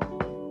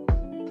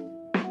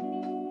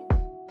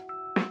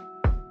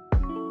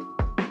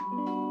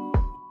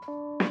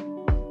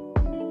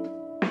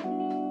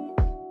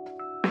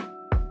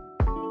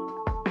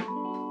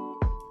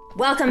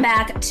 Welcome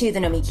back to the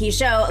Nomi Key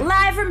Show,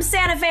 live from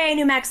Santa Fe,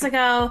 New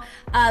Mexico.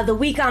 The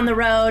week on the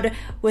road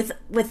with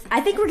I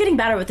think we're getting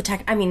better with the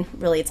tech.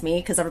 Really, it's me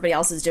because everybody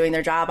else is doing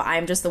their job.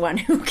 I'm just the one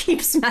who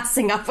keeps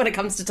messing up when it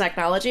comes to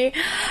technology.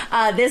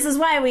 This is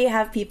why we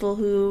have people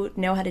who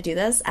know how to do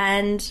this,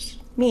 and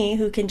me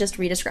who can just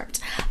read a script.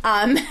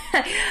 I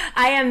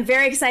am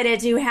very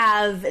excited to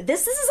have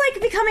this. This is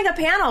like becoming a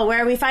panel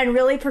where we find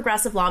really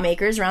progressive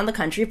lawmakers around the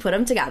country, put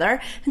them together,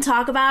 and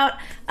talk about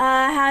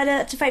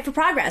how to fight for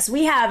progress.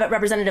 We have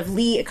Representative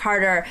Lee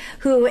Carter,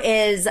 who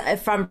is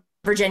from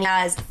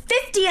Virginia's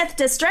 50th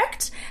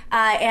district,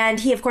 and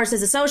he, of course,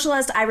 is a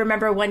socialist. I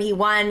remember when he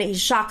won, he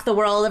shocked the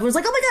world. Everyone's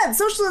like, oh my God,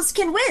 socialists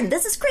can win.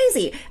 This is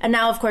crazy. And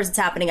now, of course, it's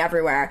happening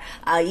everywhere,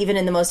 even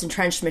in the most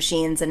entrenched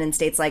machines. And in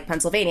states like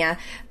Pennsylvania,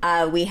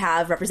 we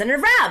have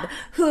Representative Rabb,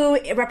 who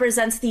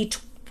represents the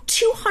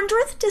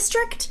 200th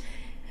district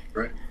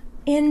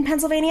in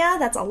Pennsylvania.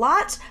 That's a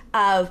lot.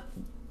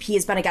 He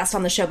has been a guest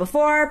on the show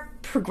before.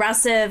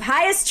 Progressive,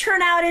 highest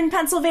turnout in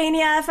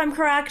Pennsylvania, if I'm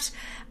correct.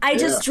 I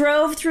just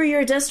drove through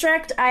your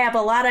district. I have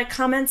a lot of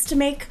comments to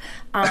make,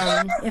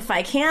 if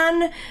I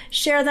can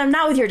share them.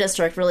 Not with your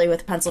district, really,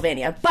 with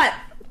Pennsylvania. But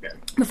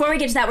before we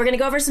get to that, we're going to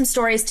go over some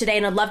stories today,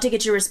 and I'd love to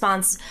get your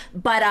response.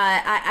 But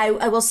I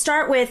will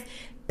start with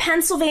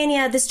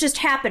Pennsylvania. This just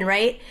happened,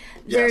 right?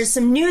 Yes. There's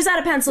some news out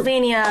of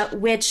Pennsylvania,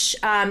 which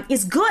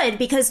is good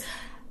because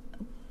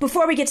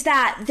before we get to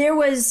that,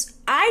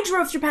 I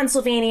drove through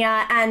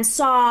Pennsylvania and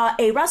saw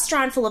a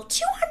restaurant full of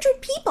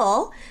 200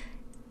 people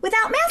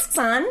without masks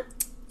on,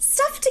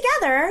 stuffed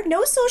together,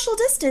 no social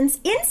distance.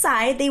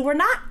 Inside, they were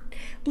not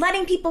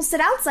letting people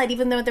sit outside,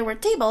 even though there were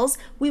tables.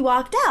 We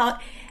walked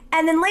out,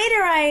 And then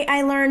later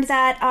I learned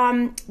that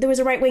there was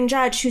a right-wing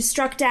judge who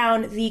struck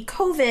down the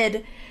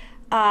COVID,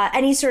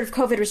 any sort of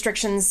COVID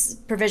restrictions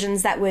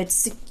provisions that would,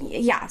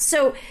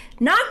 So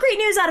not great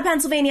news out of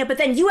Pennsylvania, but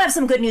then you have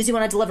some good news you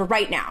want to deliver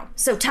right now.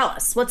 So tell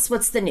us,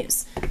 what's the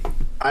news?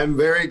 I'm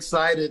very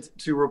excited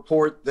to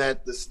report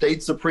that the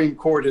state Supreme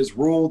Court has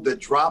ruled that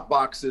drop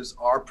boxes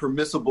are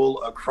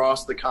permissible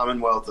across the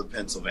Commonwealth of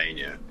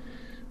Pennsylvania.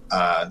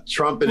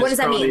 Trump and his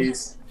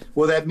cronies.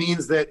 Well, that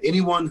means that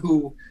anyone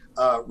who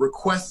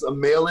requests a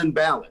mail-in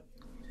ballot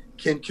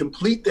can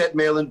complete that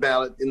mail-in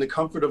ballot in the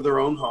comfort of their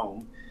own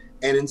home,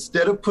 and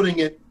instead of putting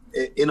it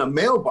in a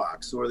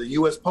mailbox or the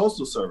U.S.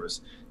 Postal Service,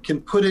 can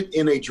put it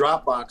in a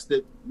drop box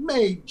that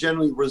may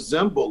generally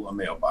resemble a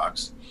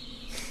mailbox.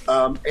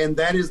 And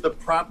that is the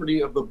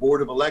property of the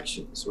Board of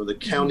Elections or the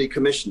county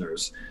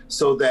commissioners,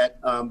 so that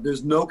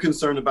there's no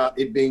concern about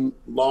it being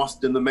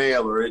lost in the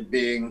mail or it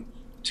being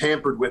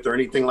tampered with or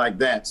anything like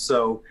that.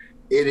 So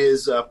it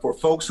is for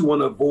folks who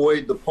want to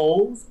avoid the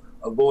polls,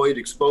 avoid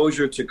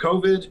exposure to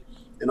COVID,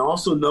 and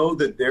also know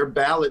that their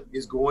ballot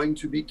is going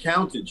to be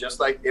counted just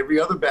like every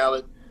other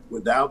ballot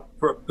without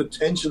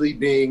potentially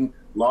being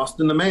lost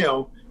in the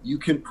mail. You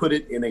can put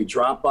it in a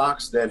drop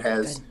box that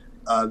has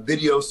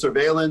video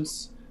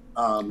surveillance,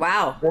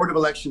 Board of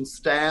Elections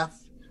staff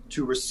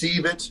to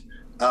receive it,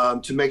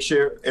 to make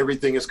sure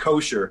everything is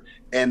kosher.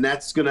 And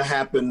that's going to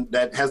happen.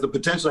 That has the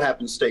potential to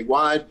happen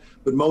statewide,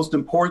 but most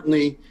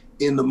importantly,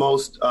 in the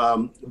most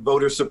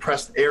voter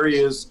suppressed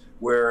areas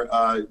where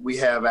we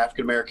have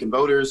African-American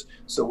voters.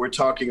 So we're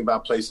talking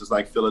about places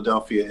like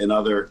Philadelphia and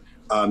other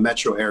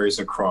metro areas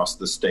across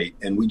the state.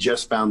 And we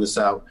just found this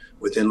out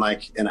within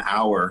like an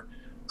hour.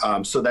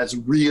 So that's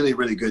really,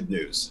 really good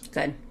news.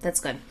 Good.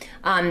 That's good.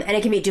 And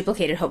it can be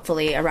duplicated,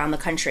 hopefully, around the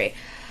country.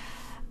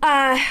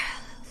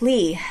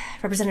 Lee,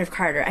 Representative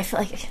Carter, I feel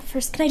like,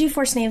 first, can I do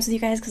first names with you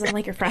guys? Because I'm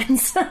like your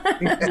friends.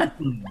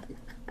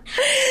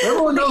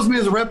 Everyone knows me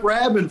as Rep.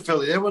 Rabb in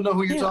Philly. Everyone know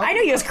who you're talking I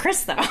know you as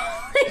Chris, though.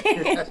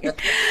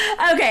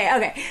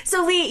 Okay.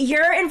 So, Lee,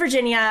 you're in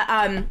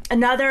Virginia,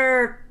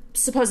 another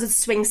supposed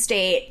swing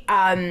state.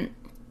 I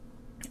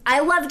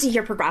love to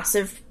hear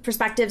progressive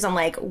perspectives on,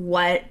 like,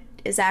 what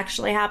is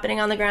actually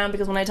happening on the ground,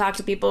 because when I talk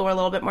to people who are a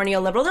little bit more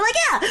neoliberal, they're like,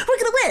 yeah, we're going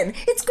to win.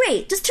 It's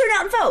great. Just turn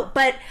out and vote.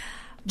 But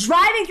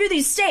driving through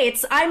these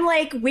states, I'm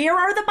like, where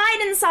are the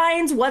Biden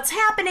signs? What's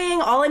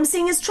happening? All I'm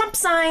seeing is Trump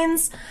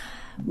signs.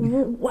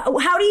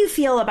 How do you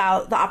feel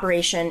about the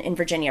operation in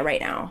Virginia right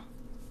now?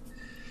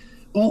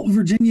 Well,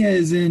 Virginia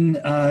is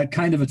in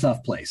kind of a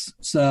tough place.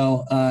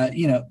 So,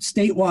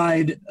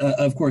 statewide,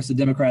 of course, the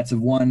Democrats have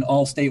won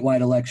all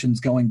statewide elections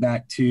going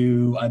back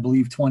to, I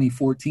believe,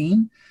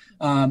 2014.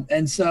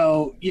 And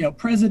so,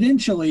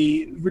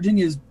 presidentially,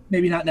 Virginia is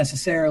maybe not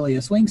necessarily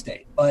a swing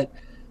state, but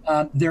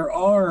there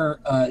are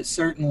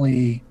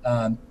certainly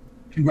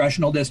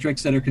congressional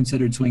districts that are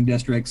considered swing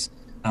districts.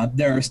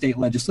 There are state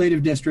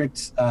legislative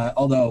districts,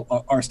 although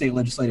our state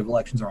legislative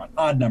elections are on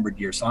odd-numbered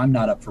years, so I'm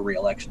not up for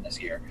re-election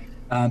this year.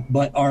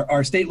 But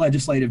our state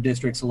legislative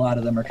districts, a lot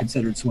of them are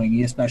considered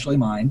swingy, especially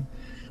mine.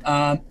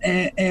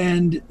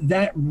 And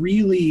that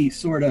really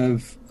sort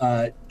of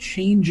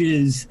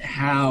changes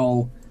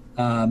how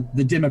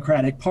the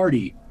Democratic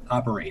Party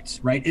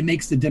operates, right? It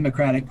makes the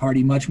Democratic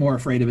Party much more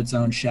afraid of its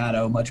own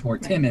shadow, much more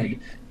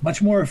timid,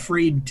 much more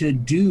afraid to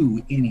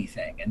do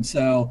anything. And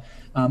so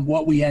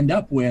what we end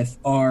up with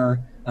are,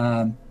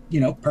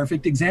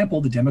 perfect example,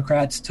 the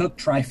Democrats took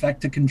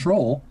trifecta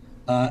control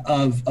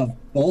of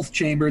both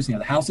chambers,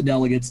 the House of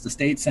Delegates, the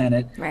state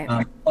Senate,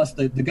 plus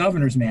the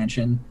governor's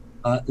mansion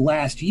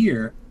last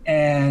year.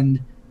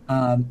 And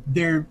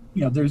there's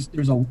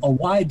a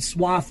wide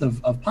swath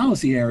of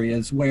policy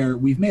areas where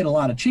we've made a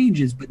lot of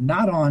changes, but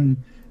not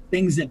on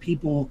things that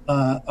people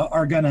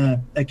are going to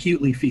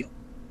acutely feel.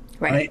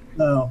 Right.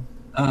 So,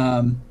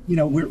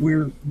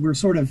 we're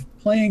sort of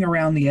playing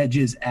around the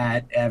edges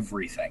at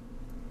everything.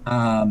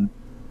 And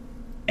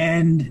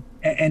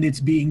it's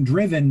being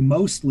driven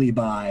mostly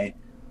by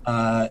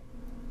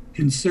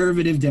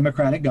conservative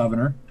Democratic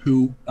governor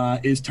who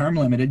is term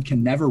limited,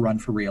 can never run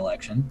for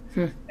re-election,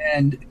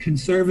 and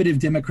conservative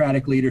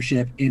Democratic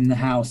leadership in the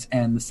House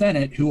and the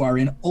Senate who are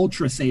in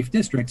ultra safe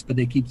districts, but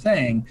they keep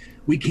saying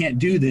we can't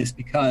do this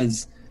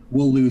because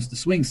we'll lose the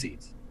swing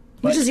seats.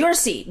 Which is your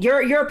seat.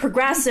 You're a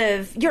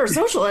progressive, you're a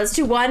socialist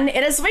who won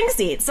in a swing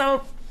seat.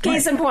 So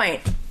case in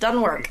point,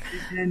 doesn't work.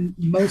 And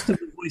most of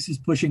the voices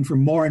pushing for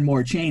more and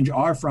more change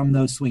are from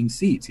those swing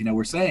seats.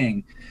 We're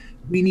saying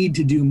we need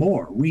to do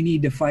more. We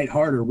need to fight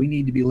harder. We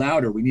need to be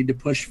louder. We need to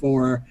push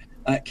for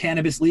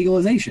cannabis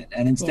legalization.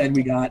 And instead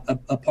we got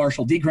a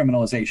partial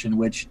decriminalization,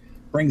 which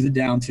brings it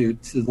down to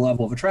the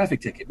level of a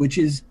traffic ticket, which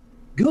is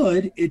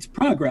good. It's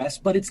progress,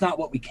 but it's not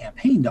what we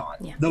campaigned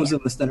on. Those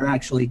of us that are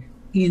actually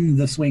in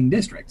the swing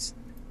districts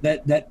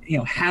that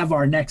have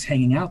our necks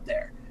hanging out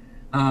there.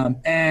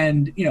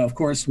 And of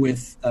course,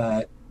 with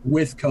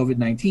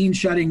COVID-19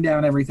 shutting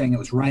down everything, it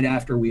was right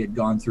after we had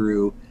gone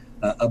through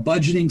a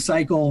budgeting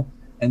cycle.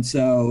 And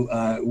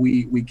so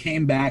we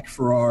came back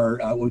for our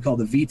what we call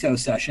the veto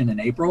session in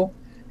April.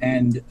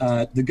 and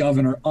the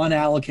governor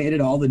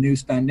unallocated all the new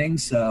spending.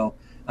 So,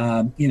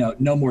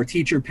 no more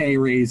teacher pay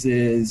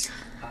raises,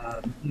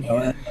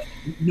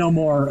 no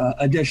more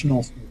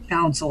additional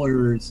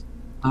counselors,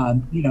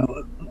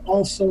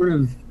 all sort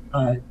of.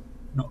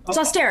 It's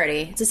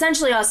austerity. It's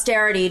essentially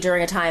austerity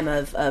during a time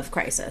of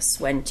crisis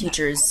when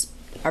teachers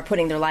are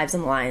putting their lives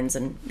on the lines,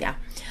 and yeah.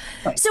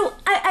 Right. So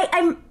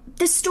I'm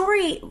this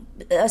story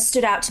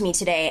stood out to me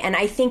today, and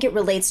I think it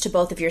relates to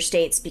both of your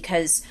states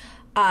because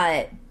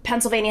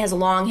Pennsylvania has a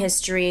long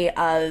history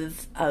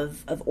of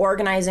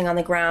organizing on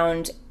the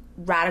ground,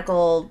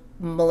 radical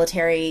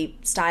military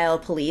style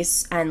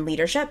police and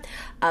leadership,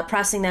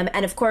 pressing them,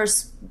 and of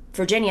course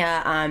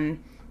Virginia.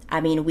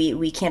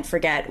 We can't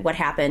forget what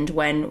happened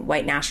when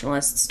white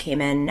nationalists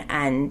came in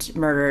and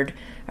murdered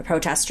a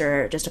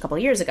protester just a couple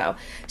of years ago.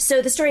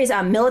 So the story is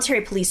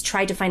military police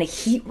tried to find a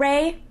heat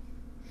ray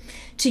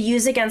to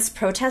use against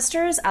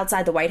protesters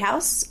outside the White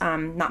House.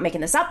 Not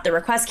making this up. The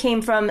request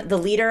came from the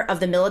leader of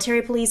the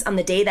military police on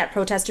the day that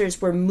protesters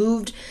were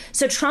moved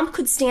so Trump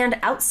could stand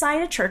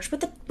outside a church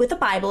with a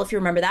Bible, if you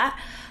remember that.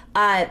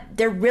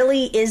 There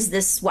really is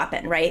this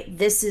weapon, right?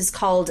 This is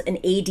called an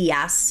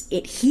ADS.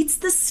 It heats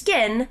the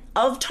skin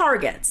of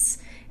targets.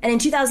 And in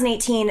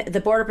 2018,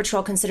 the Border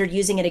Patrol considered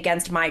using it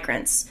against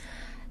migrants.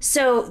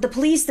 So the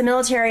police, the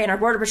military, and our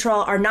Border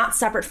Patrol are not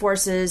separate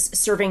forces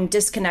serving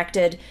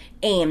disconnected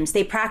aims.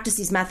 They practice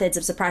these methods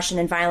of suppression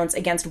and violence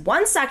against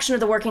one section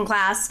of the working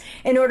class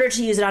in order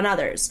to use it on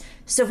others.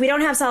 So if we don't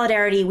have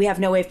solidarity, we have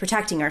no way of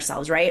protecting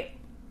ourselves, right?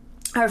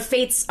 Our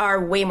fates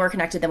are way more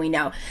connected than we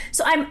know.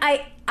 So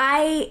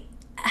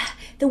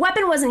the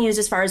weapon wasn't used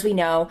as far as we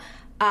know,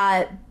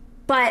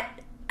 but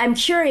I'm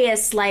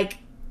curious, at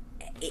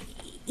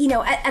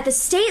the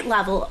state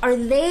level, are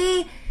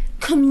they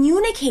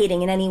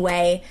communicating in any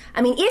way?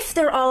 I mean, if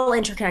they're all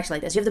interconnected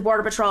like this, you have the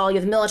Border Patrol, you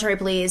have the military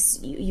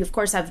police, you of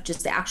course have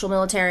just the actual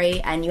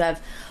military, and you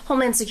have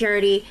Homeland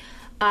Security.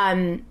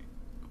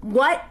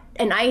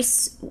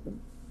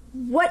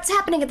 What's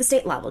happening at the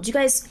state level?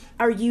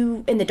 Are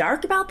you in the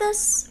dark about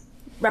this?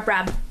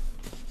 Rabb.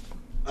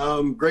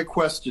 Great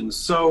question.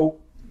 So,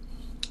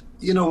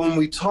 when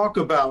we talk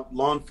about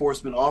law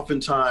enforcement,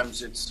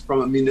 oftentimes it's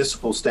from a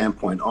municipal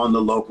standpoint on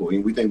the local.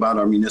 And we think about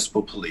our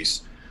municipal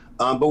police,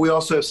 but we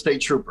also have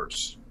state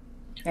troopers.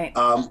 Right.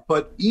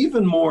 But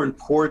even more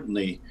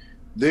importantly,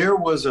 there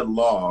was a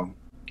law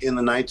in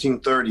the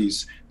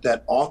 1930s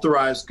that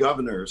authorized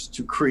governors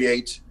to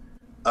create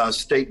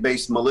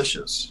state-based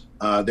militias.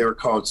 They were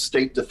called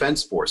state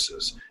defense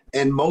forces.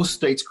 And most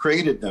states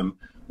created them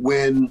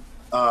when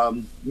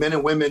men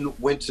and women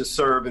went to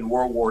serve in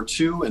World War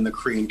II and the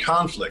Korean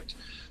conflict.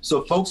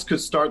 So folks could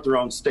start their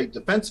own state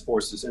defense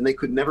forces, and they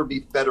could never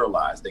be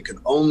federalized. They could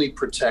only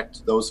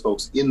protect those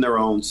folks in their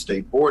own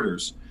state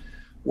borders.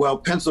 Well,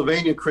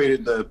 Pennsylvania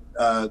created the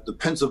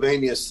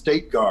Pennsylvania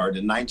State Guard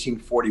in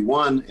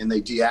 1941, and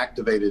they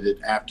deactivated it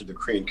after the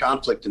Korean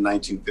conflict in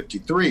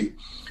 1953.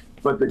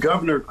 But the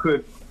governor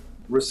could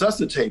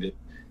resuscitate it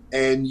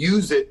and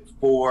use it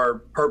for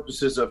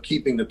purposes of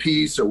keeping the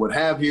peace or what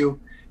have you.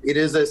 It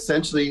is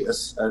essentially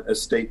a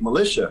state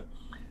militia.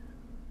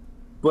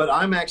 But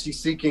I'm actually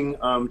seeking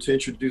to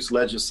introduce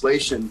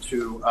legislation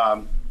to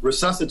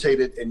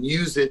resuscitate it and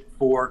use it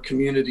for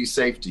community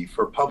safety,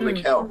 for public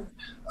health,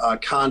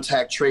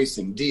 contact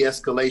tracing,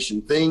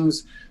 de-escalation,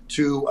 things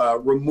to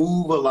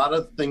remove a lot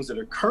of things that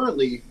are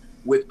currently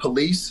with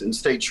police and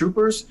state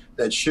troopers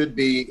that should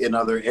be in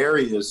other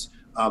areas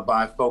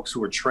by folks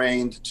who are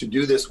trained to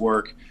do this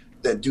work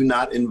that do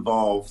not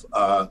involve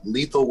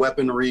lethal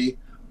weaponry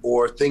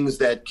or things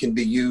that can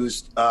be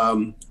used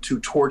to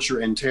torture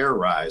and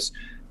terrorize.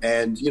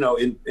 And,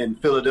 in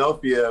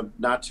Philadelphia,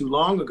 not too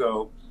long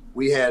ago,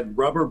 we had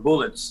rubber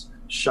bullets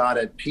shot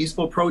at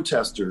peaceful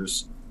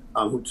protesters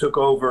who took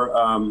over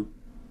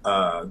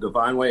the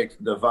Vine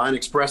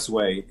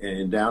Expressway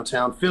in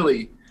downtown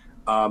Philly,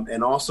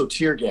 and also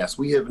tear gas.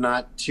 We have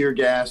not tear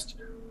gassed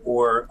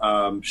or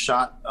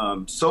shot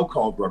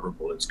so-called rubber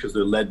bullets, because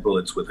they're lead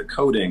bullets with a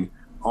coating,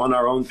 on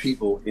our own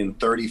people in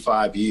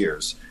 35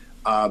 years.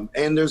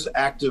 And there's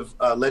active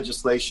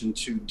legislation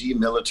to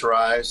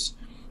demilitarize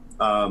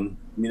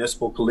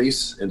municipal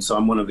police, and so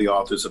I'm one of the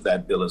authors of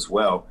that bill as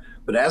well.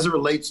 But as it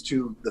relates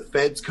to the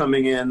feds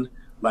coming in,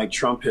 like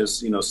Trump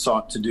has,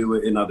 sought to do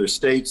it in other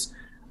states,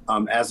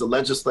 as a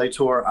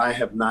legislator, I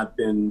have not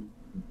been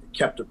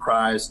kept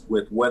apprised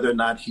with whether or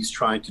not he's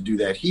trying to do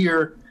that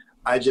here.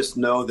 I just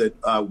know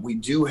that we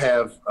do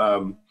have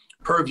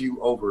purview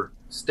over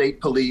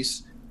state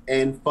police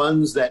and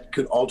funds that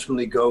could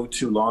ultimately go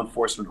to law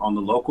enforcement on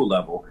the local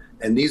level.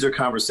 And these are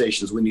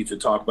conversations we need to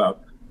talk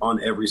about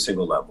on every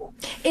single level.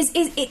 Does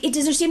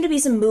there seem to be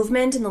some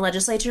movement in the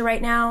legislature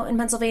right now in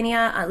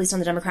Pennsylvania, at least on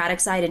the Democratic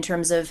side, in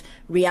terms of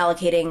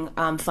reallocating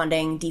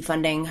funding,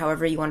 defunding,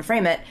 however you want to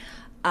frame it,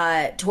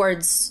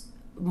 towards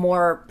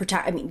more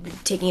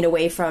taking it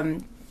away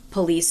from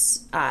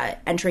police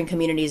entering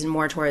communities and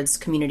more towards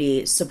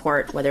community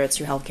support, whether it's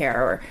through healthcare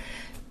or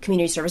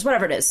community service,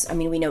 whatever it is? I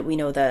mean, we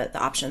know the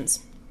options.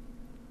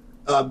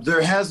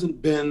 There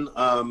hasn't been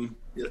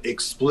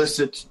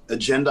explicit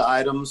agenda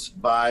items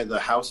by the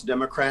House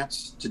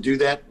Democrats to do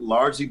that,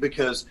 largely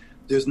because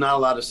there's not a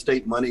lot of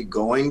state money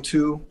going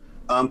to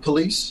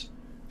police.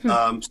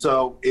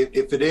 So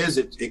if it is,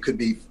 it could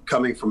be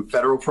coming from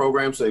federal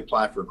programs. So they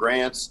apply for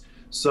grants.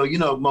 So,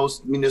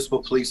 most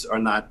municipal police are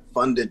not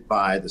funded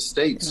by the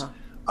states.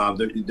 No.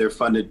 They're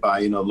funded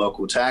by,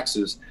 local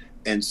taxes.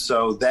 And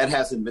so that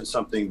hasn't been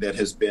something that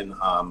has been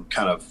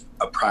kind of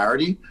a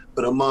priority.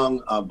 But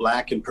among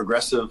Black and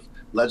progressive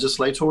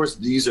legislators,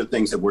 these are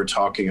things that we're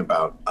talking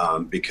about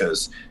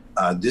because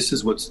this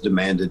is what's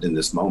demanded in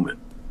this moment.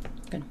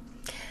 Good.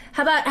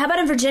 How about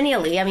in Virginia,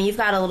 Lee? I mean, you've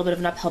got a little bit of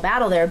an uphill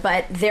battle there,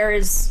 but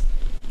there's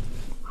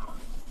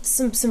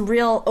some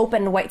real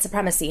open white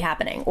supremacy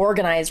happening,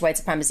 organized white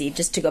supremacy,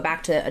 just to go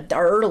back to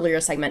our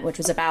earlier segment, which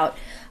was about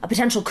a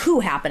potential coup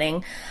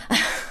happening.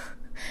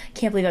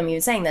 Can't believe I'm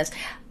even saying this.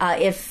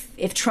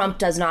 If Trump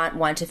does not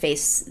want to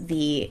face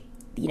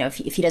if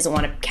he doesn't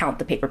want to count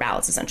the paper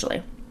ballots,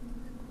 essentially.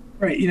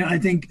 Right. I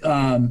think,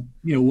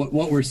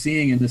 what we're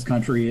seeing in this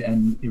country,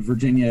 and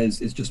Virginia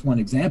is just one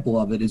example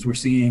of it, is we're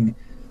seeing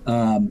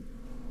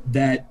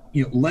that,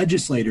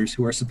 legislators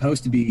who are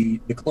supposed to be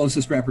the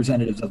closest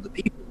representatives of the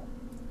people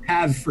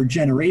have for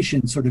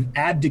generations sort of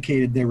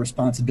abdicated their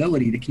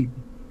responsibility to keep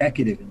the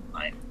executive in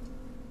line.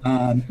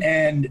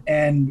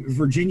 And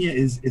Virginia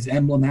is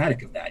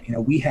emblematic of that.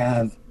 We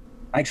have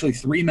actually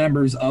 3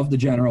 members of the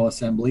General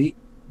Assembly,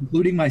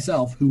 including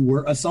myself, who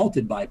were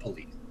assaulted by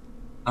police.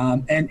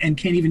 And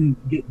can't even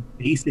get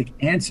basic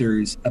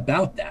answers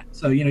about that.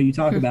 So, you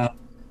talk about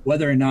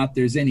whether or not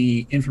there's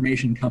any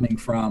information coming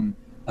from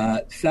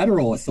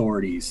federal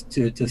authorities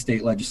to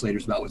state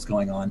legislators about what's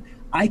going on.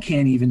 I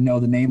can't even know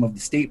the name of the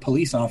state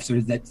police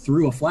officer that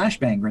threw a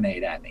flashbang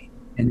grenade at me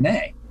in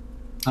May.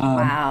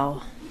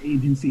 Wow.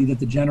 Agency that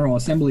the General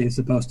Assembly is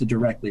supposed to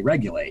directly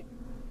regulate.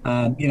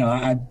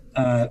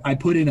 I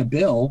put in a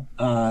bill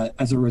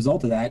as a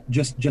result of that,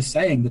 just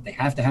saying that they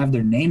have to have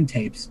their name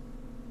tapes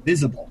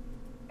visible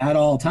at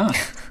all times.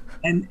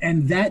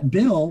 And that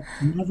bill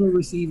never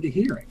received a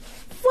hearing.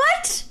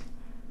 What?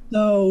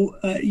 So,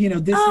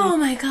 this Oh,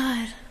 my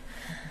God.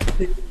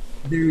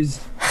 There's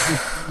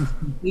this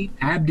complete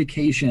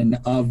abdication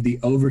of the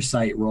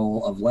oversight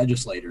role of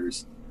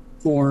legislators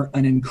for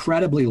an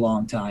incredibly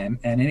long time.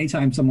 And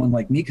anytime someone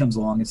like me comes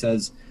along and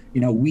says,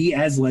 we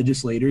as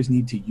legislators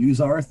need to use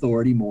our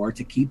authority more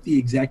to keep the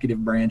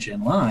executive branch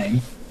in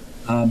line,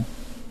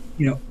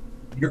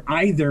 you're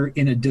either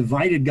in a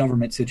divided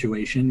government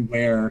situation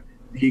where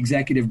the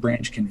executive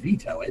branch can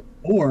veto it,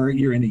 or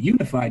you're in a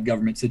unified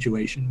government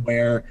situation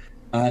where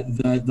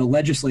the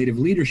legislative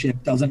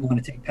leadership doesn't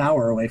want to take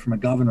power away from a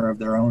governor of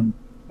their own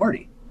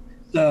party.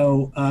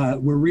 So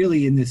we're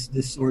really in this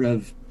sort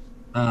of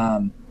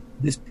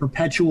this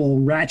perpetual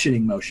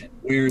ratcheting motion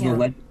where the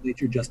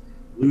legislature just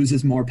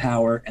loses more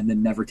power and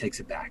then never takes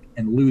it back,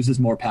 and loses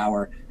more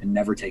power and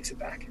never takes it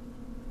back.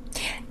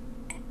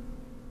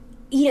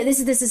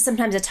 This is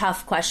sometimes a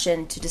tough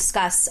question to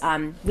discuss.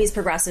 We as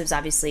progressives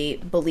obviously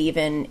believe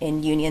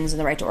in unions and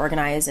the right to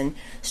organize and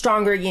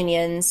stronger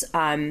unions.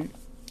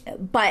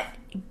 But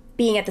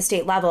being at the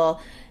state level,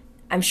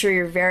 I'm sure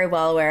you're very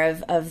well aware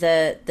of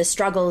the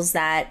struggles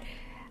that,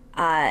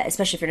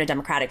 especially if you're in a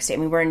Democratic state. I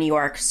mean, we're in New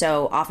York,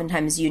 so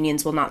oftentimes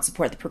unions will not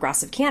support the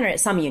progressive candidate.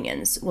 Some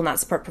unions will not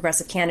support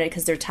progressive candidate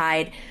because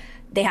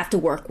they have to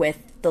work with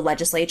the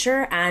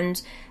legislature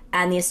and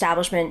the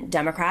establishment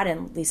Democrat,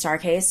 in at least our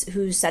case,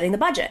 who's setting the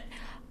budget.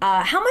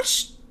 How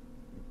much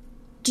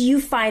do you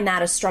find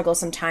that a struggle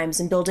sometimes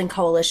in building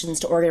coalitions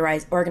to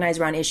organize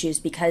around issues,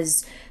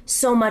 because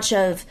so much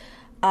of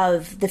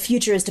the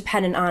future is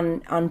dependent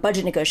on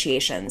budget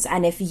negotiations?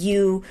 And if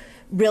you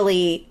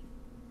really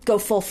go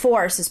full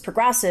force as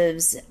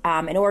progressives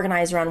and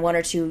organize around one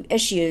or two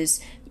issues,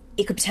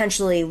 it could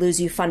potentially lose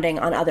you funding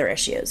on other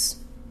issues.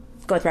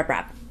 Go with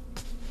Rabb.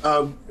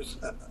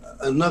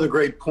 Another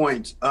great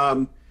point.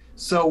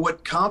 So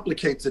what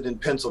complicates it in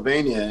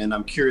Pennsylvania, and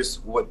I'm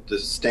curious what the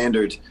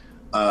standard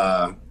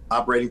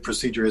operating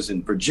procedure is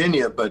in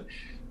Virginia, but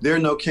there are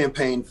no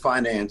campaign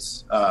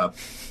finance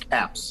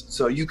caps.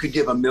 So you could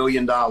give $1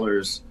 million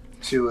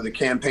to the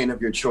campaign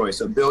of your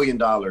choice, $1 billion.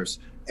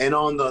 And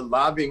on the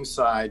lobbying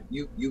side,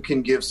 you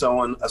can give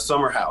someone a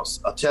summer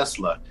house, a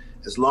Tesla.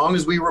 As long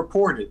as we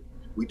report it,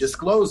 we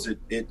disclose it,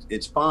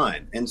 it's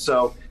fine. And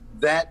so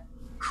that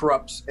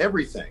corrupts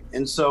everything.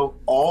 And so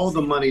all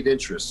the moneyed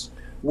interests,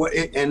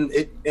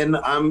 and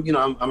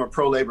I'm a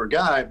pro-labor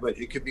guy, but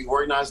it could be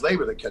organized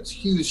labor that cuts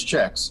huge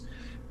checks.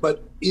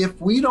 But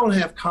if we don't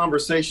have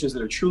conversations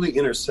that are truly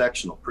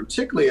intersectional,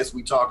 particularly as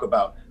we talk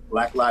about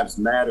Black Lives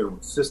Matter,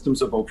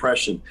 systems of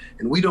oppression,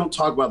 and we don't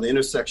talk about the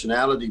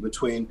intersectionality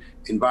between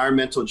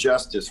environmental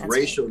justice,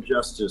 racial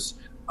justice,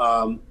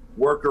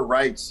 worker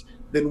rights,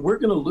 then we're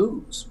going to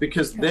lose,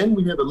 because then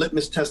we have a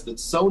litmus test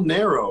that's so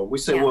narrow. We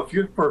say, well, if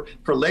you're for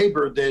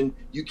labor, then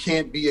you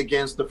can't be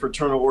against the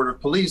Fraternal Order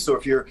of Police, or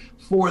if you're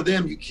for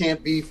them, you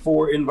can't be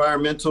for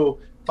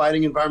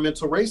fighting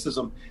environmental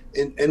racism.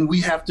 And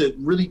we have to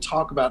really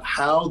talk about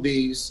how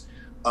these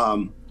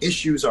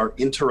issues are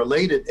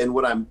interrelated. And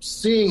what I'm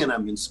seeing and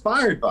I'm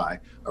inspired by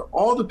are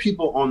all the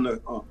people on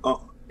the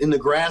in the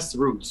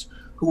grassroots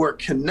who are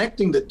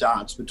connecting the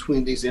dots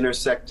between these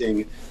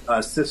intersecting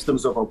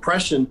systems of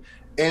oppression.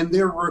 And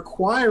they're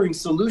requiring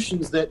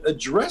solutions that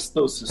address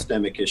those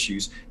systemic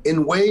issues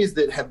in ways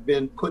that have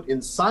been put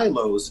in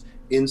silos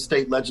in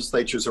state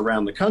legislatures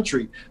around the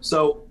country.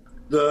 So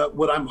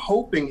what I'm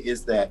hoping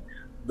is that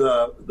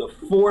the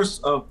force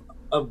of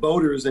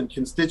voters and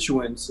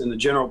constituents and the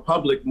general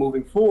public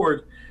moving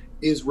forward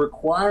is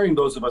requiring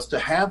those of us to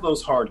have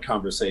those hard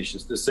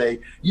conversations to say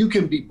you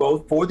can be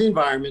both for the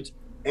environment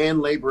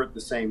and labor at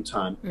the same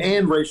time,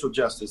 and racial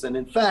justice. And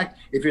in fact,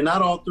 if you're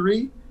not all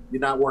three,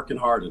 you're not working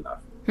hard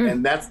enough.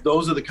 And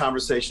those are the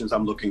conversations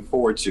I'm looking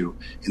forward to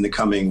in the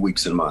coming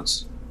weeks and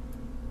months.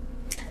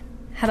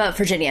 How about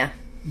Virginia?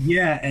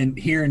 Yeah, and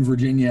here in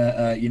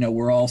Virginia,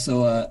 we're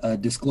also a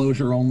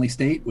disclosure-only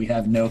state. We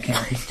have no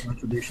campaign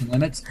contribution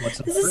limits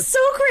whatsoever. This is so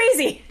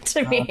crazy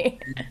to me.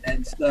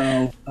 And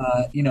so,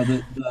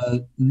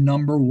 the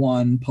number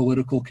one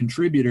political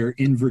contributor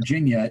in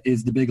Virginia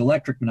is the big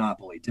electric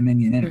monopoly,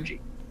 Dominion Energy.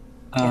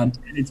 And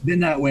it's been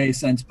that way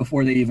since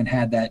before they even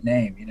had that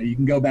name. You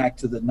can go back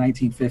to the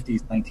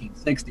 1950s,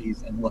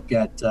 1960s and look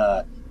at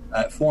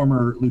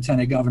former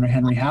Lieutenant Governor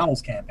Henry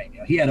Howell's campaign.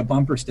 He had a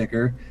bumper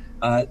sticker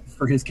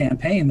for his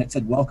campaign that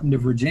said, "Welcome to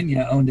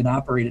Virginia, owned and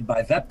operated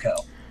by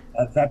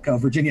VEPCO,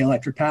 Virginia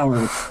Electric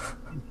Power."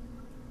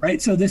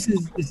 Right. So this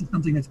is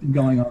something that's been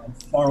going on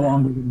far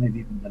longer than they've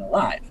even been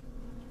alive.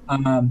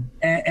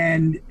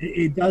 And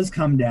it does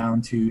come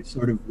down to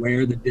sort of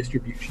where the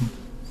distribution of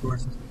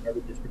resources, where the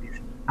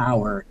distribution of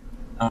power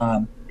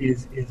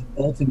is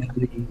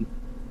ultimately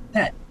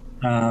set.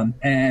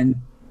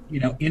 And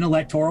in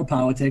electoral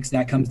politics,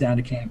 that comes down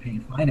to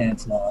campaign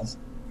finance laws.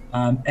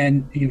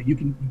 And you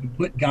can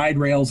put guide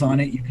rails on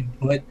it, you can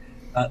put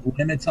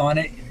limits on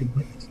it, you can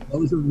put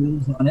disclosure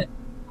rules on it.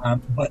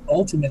 But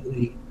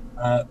ultimately,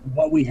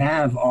 what we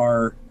have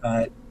are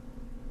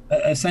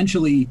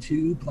essentially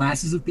two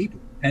classes of people.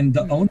 And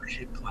the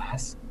ownership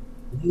class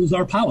rules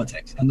our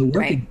politics. And the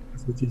working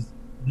class, which is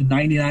the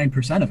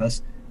 99% of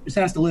us, just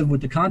has to live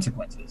with the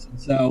consequences. And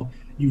so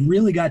you've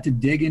really got to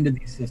dig into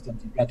these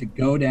systems. You've got to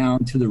go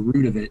down to the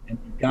root of it, and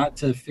you've got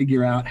to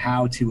figure out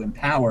how to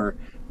empower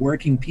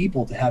working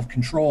people to have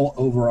control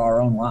over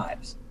our own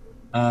lives.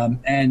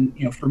 And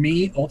for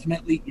me,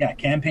 ultimately,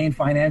 campaign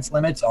finance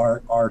limits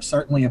are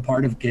certainly a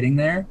part of getting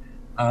there.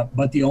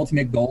 But the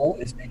ultimate goal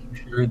is making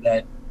sure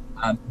that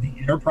the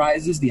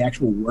enterprises, the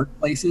actual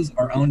workplaces,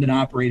 are owned and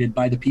operated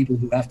by the people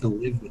who have to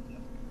live with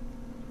them.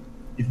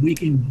 If we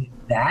can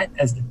get that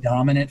as the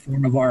dominant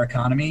form of our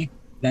economy,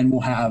 then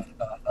we'll have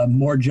a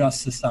more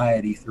just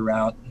society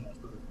throughout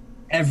sort of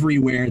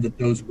everywhere that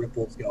those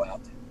ripples go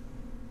out to.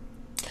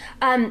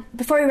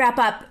 Before we wrap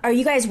up, are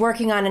you guys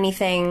working on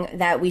anything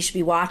that we should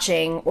be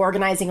watching,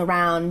 organizing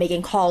around,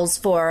 making calls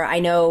for? I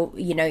know,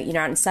 you're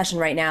not in session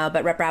right now,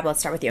 but Rep. Rabb, let's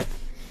start with you.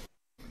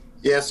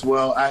 Yes,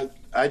 well,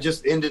 I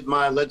just ended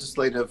my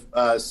legislative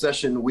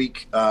session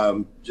week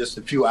just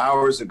a few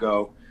hours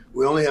ago.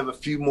 We only have a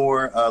few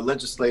more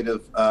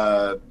legislative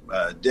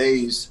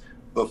days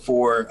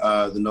before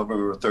the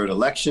November 3rd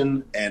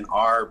election, and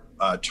our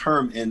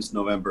term ends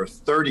November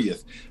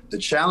 30th. The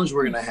challenge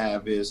we're going to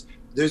have is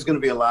there's going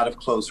to be a lot of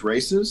close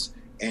races,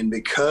 and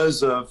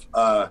because of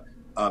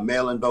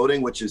mail-in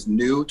voting, which is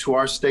new to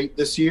our state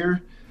this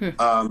year,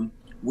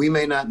 we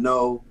may not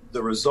know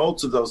the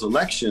results of those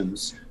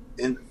elections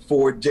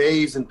for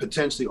days and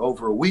potentially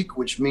over a week,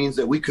 which means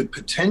that we could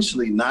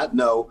potentially not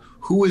know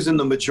who is in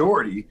the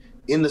majority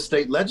in the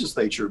state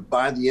legislature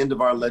by the end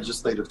of our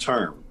legislative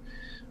term.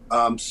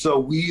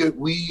 So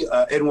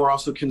and we're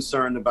also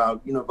concerned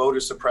about, voter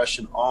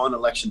suppression on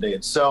election day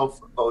itself,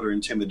 voter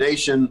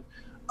intimidation.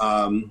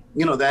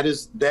 That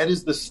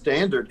is the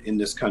standard in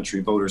this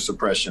country, voter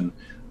suppression.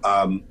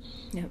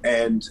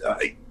 And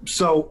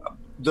so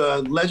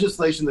the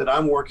legislation that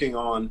I'm working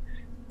on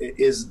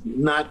is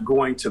not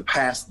going to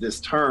pass this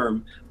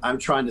term. I'm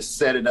trying to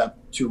set it up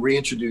to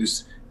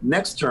reintroduce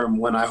next term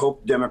when I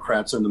hope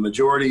Democrats are in the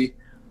majority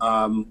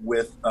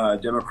with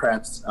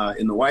Democrats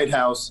in the White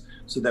House,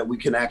 so that we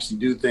can actually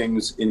do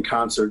things in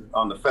concert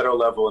on the federal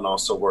level and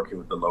also working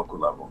with the local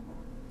level.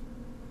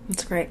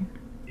 That's great.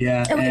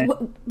 Yeah.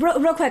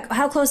 Real quick,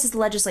 how close is the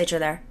legislature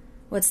there?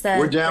 What's the?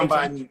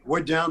 We're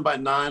down by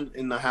 9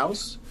 in the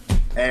House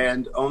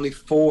and only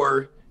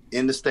 4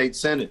 in the state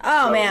Senate.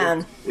 Oh, so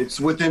man. It's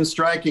within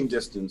striking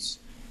distance,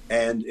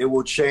 and it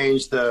will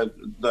change the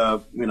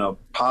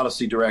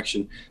policy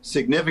direction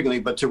significantly.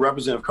 But to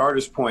Representative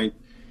Carter's point,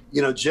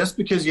 just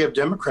because you have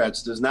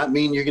Democrats does not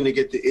mean you're going to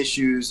get the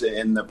issues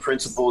and the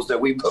principles that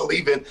we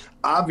believe in,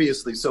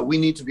 obviously. So we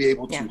need to be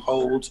able to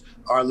hold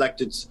our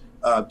electeds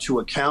to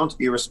account,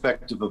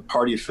 irrespective of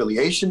party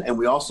affiliation. And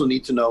we also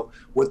need to know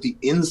what the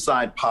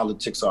inside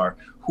politics are.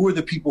 Who are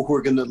the people who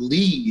are going to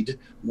lead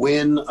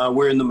when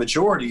we're in the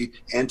majority,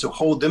 and to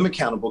hold them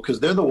accountable, because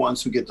they're the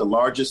ones who get the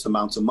largest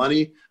amounts of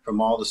money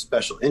from all the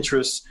special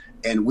interests.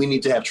 And we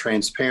need to have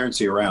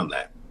transparency around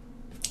that.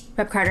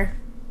 Rep. Carter.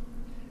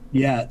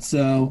 Yeah.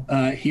 So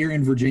here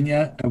in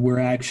Virginia, we're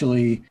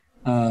actually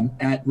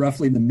at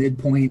roughly the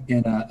midpoint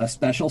in a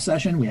special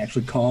session. We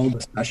actually called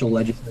a special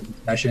legislative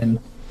session.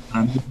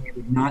 We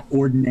would not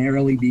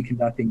ordinarily be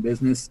conducting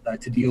business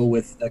to deal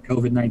with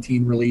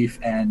COVID-19 relief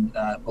and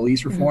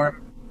police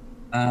reform.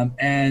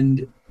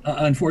 And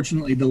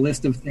unfortunately, the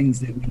list of things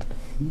that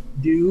we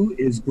do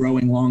is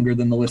growing longer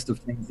than the list of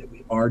things that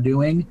we are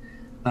doing.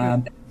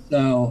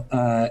 So,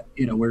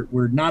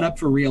 we're not up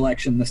for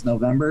re-election this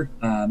November.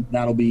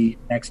 That'll be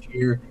next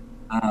year.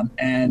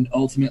 And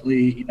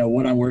ultimately,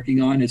 what I'm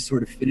working on is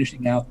sort of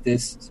finishing out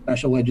this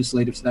special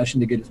legislative session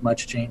to get as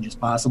much change as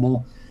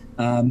possible.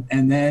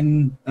 And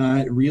then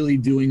really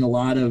doing a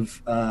lot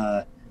of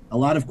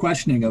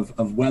questioning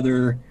of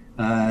whether,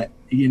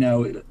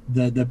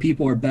 the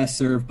people are best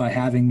served by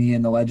having me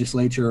in the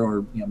legislature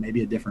or,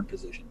 maybe a different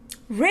position.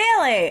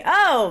 Really?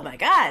 Oh, my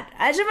God.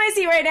 Edge of my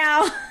seat right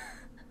now.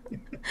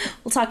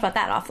 We'll talk about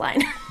that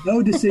offline.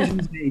 No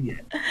decisions made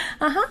yet.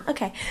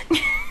 Okay.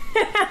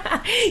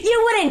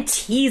 You wouldn't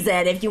tease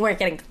it if you weren't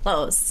getting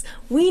close.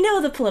 We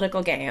know the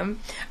political game.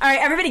 All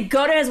right, everybody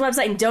go to his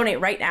website and donate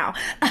right now.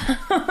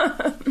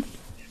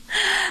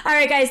 All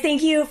right, guys,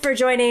 thank you for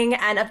joining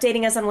and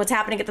updating us on what's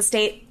happening at the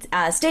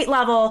state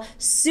level.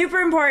 Super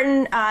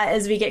important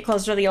as we get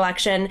closer to the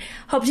election.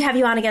 Hope to have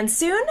you on again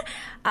soon.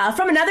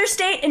 From another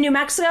state in New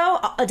Mexico,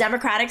 a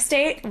Democratic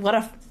state. What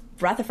a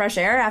breath of fresh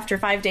air after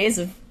 5 days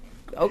of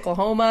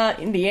Oklahoma,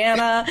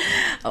 Indiana,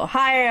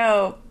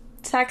 Ohio,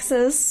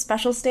 Texas,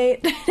 special state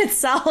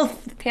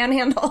itself,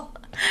 Panhandle.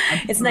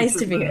 It's nice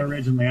to be here.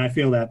 Originally, I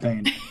feel that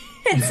pain.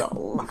 It's a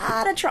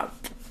lot of Trump.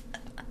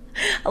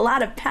 A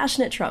lot of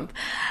passionate Trump.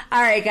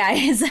 All right,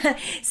 guys,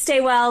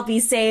 stay well, be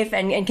safe,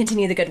 and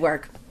continue the good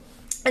work.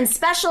 And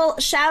special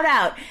shout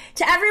out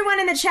to everyone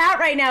in the chat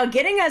right now,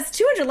 getting us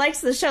 200 likes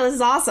to the show. This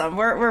is awesome.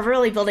 We're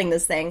really building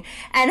this thing.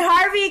 And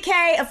Harvey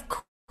K, of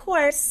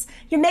course,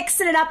 you're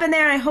mixing it up in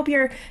there. I hope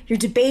you're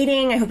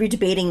debating. I hope you're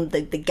debating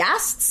the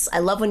guests. I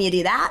love when you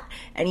do that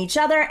and each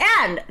other.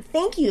 And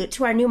thank you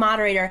to our new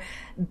moderator,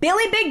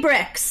 Billy Big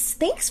Bricks.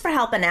 Thanks for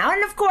helping out.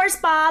 And of course,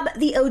 Bob,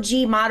 the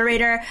OG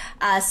moderator.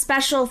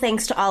 Special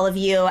thanks to all of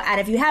you. And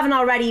if you haven't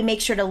already,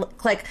 make sure to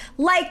click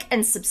like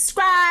and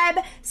subscribe.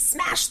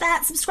 Smash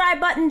that subscribe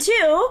button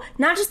too,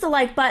 not just the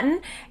like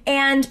button.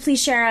 And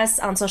please share us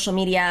on social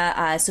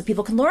media so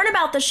people can learn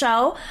about the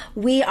show.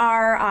 We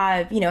are,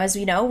 as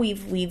we know,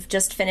 we've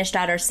just finished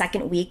out our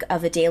second week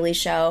of a daily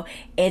show.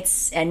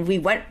 And we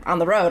went on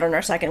the road on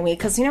our second week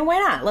because, why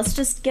not? Let's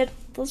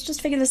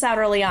just figure this out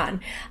early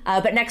on.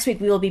 But next week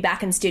we will be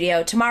back in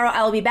studio. Tomorrow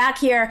I will be back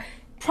here,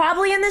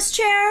 probably in this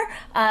chair,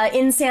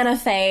 in Santa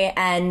Fe,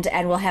 and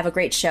we'll have a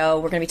great show.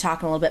 We're going to be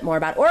talking a little bit more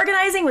about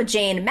organizing with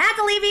Jane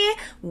McAlevey.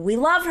 We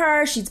love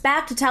her. She's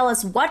back to tell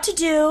us what to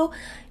do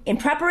in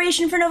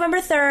preparation for November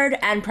 3rd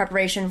and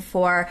preparation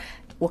for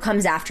what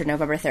comes after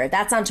November 3rd.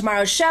 That's on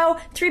tomorrow's show,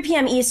 3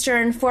 p.m.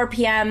 Eastern, 4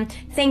 p.m.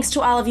 Thanks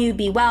to all of you.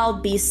 Be well,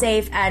 be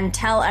safe, and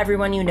tell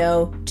everyone you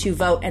know to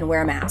vote and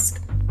wear a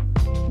mask.